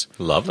delicious.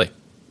 Lovely.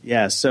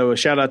 Yeah, so a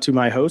shout out to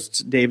my hosts,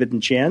 David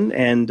and Chen,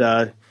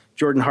 and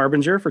Jordan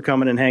Harbinger for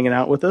coming and hanging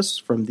out with us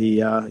from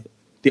the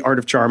the Art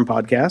of Charm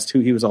podcast, who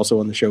he was also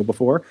on the show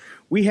before.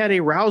 We had a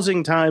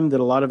rousing time that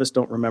a lot of us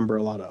don't remember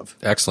a lot of.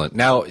 Excellent.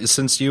 Now,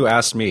 since you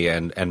asked me,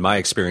 and my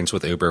experience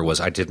with Uber was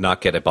I did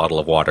not get a bottle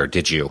of water,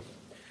 did you?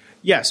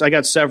 Yes, I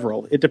got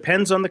several. It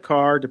depends on the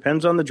car,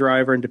 depends on the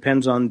driver, and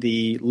depends on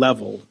the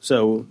level.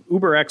 So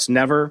Uber X,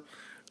 never.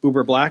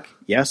 Uber Black,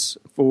 yes,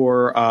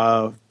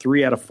 for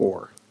 3 out of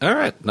 4. All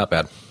right, not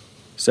bad.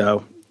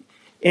 So,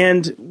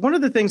 and one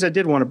of the things I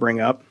did want to bring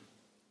up,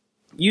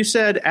 you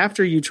said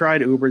after you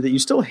tried Uber that you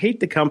still hate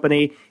the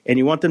company and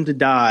you want them to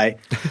die.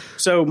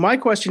 So my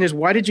question is,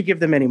 why did you give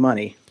them any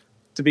money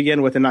to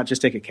begin with and not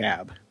just take a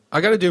cab?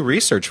 I got to do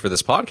research for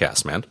this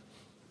podcast, man.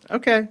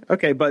 Okay.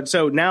 But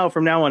so now,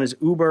 from now on, is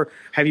Uber,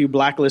 have you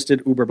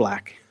blacklisted Uber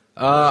Black?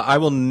 I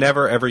will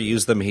never, ever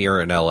use them here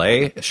in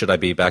L.A. Should I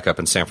be back up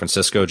in San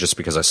Francisco, just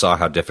because I saw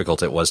how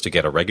difficult it was to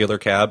get a regular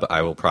cab,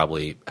 I will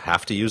probably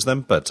have to use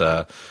them. But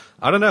I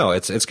don't know.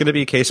 It's going to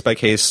be case by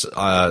case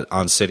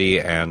on city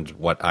and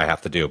what I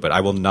have to do. But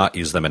I will not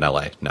use them in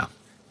L.A., no.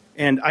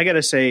 And I got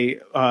to say,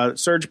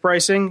 surge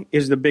pricing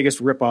is the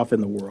biggest ripoff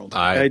in the world.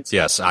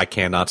 Yes, I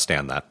cannot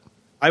stand that.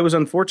 I was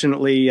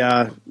unfortunately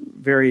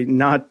very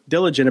not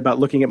diligent about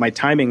looking at my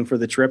timing for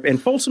the trip,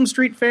 and Folsom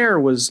Street Fair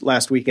was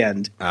last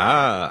weekend.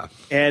 Ah.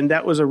 And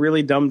that was a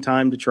really dumb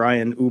time to try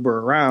and Uber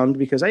around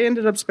because I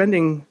ended up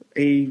spending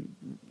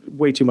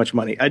way too much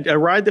money. A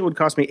ride that would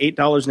cost me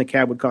 $8 in a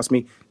cab would cost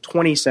me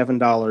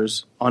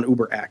 $27 on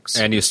Uber X.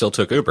 And you still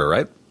took Uber,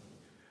 right?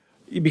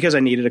 Because I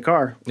needed a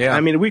car. Yeah.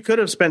 I mean, we could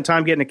have spent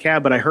time getting a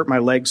cab, but I hurt my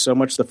legs so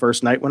much the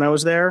first night when I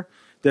was there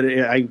that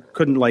I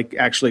couldn't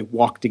actually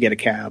walk to get a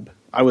cab.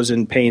 I was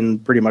in pain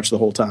pretty much the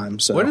whole time.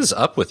 So what is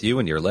up with you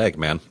and your leg,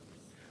 man?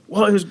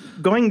 Well, it was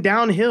going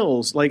down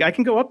hills. Like, I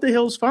can go up the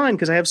hills fine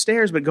because I have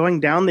stairs, but going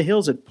down the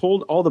hills, it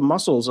pulled all the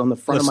muscles on the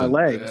front of my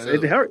legs.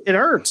 It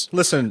hurts.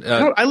 Listen,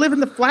 I live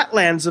in the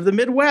flatlands of the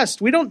Midwest.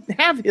 We don't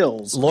have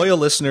hills. Loyal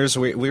listeners,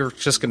 we're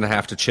just going to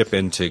have to chip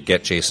in to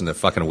get Jason a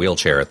fucking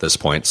wheelchair at this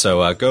point.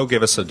 So go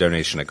give us a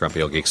donation at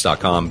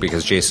grumpyoldgeeks.com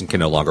because Jason can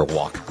no longer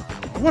walk.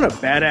 I want a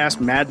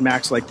badass Mad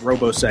Max-like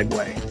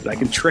Robo-Segway that I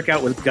can trick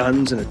out with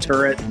guns and a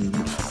turret and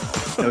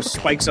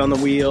spikes on the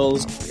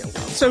wheels.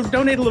 So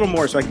donate a little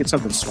more so I can get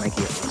something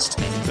swanky at least.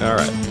 All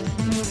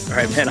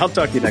right, man. I'll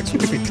talk to you next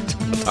week.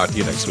 I'll talk to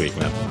you next week,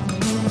 man.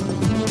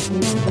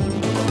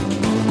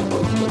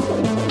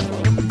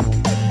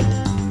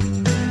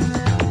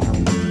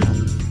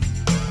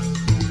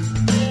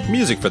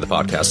 Music for the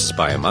podcast is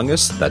by Among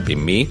Us. That'd be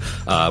me.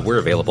 We're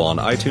available on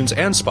iTunes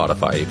and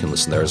Spotify. You can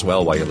listen there as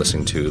well while you're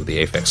listening to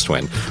The Aphex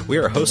Twin. We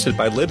are hosted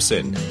by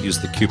Libsyn. Use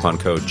the coupon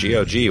code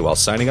GOG while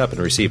signing up and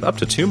receive up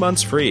to 2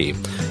 months free.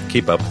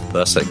 Keep up with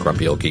us at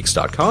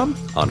grumpyoldgeeks.com,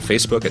 on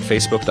Facebook at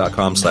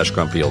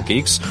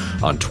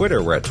facebook.com/grumpyoldgeeks, on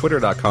Twitter we're at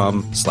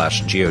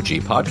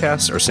twitter.com/GOG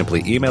podcasts, or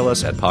simply email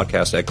us at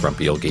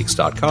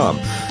podcast@grumpyoldgeeks.com.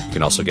 You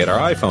can also get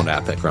our iPhone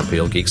app at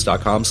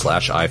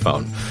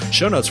grumpyoldgeeks.com/iPhone.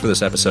 Show notes for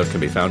this episode can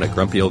be found at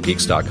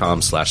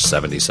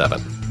grumpyoldgeeks.com/77.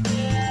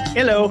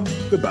 Hello.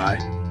 Goodbye.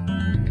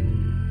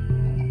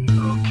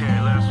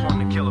 Okay, last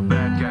one to kill a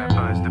bad guy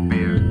buys the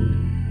beer.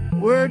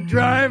 We're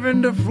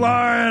driving to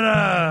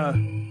Florida.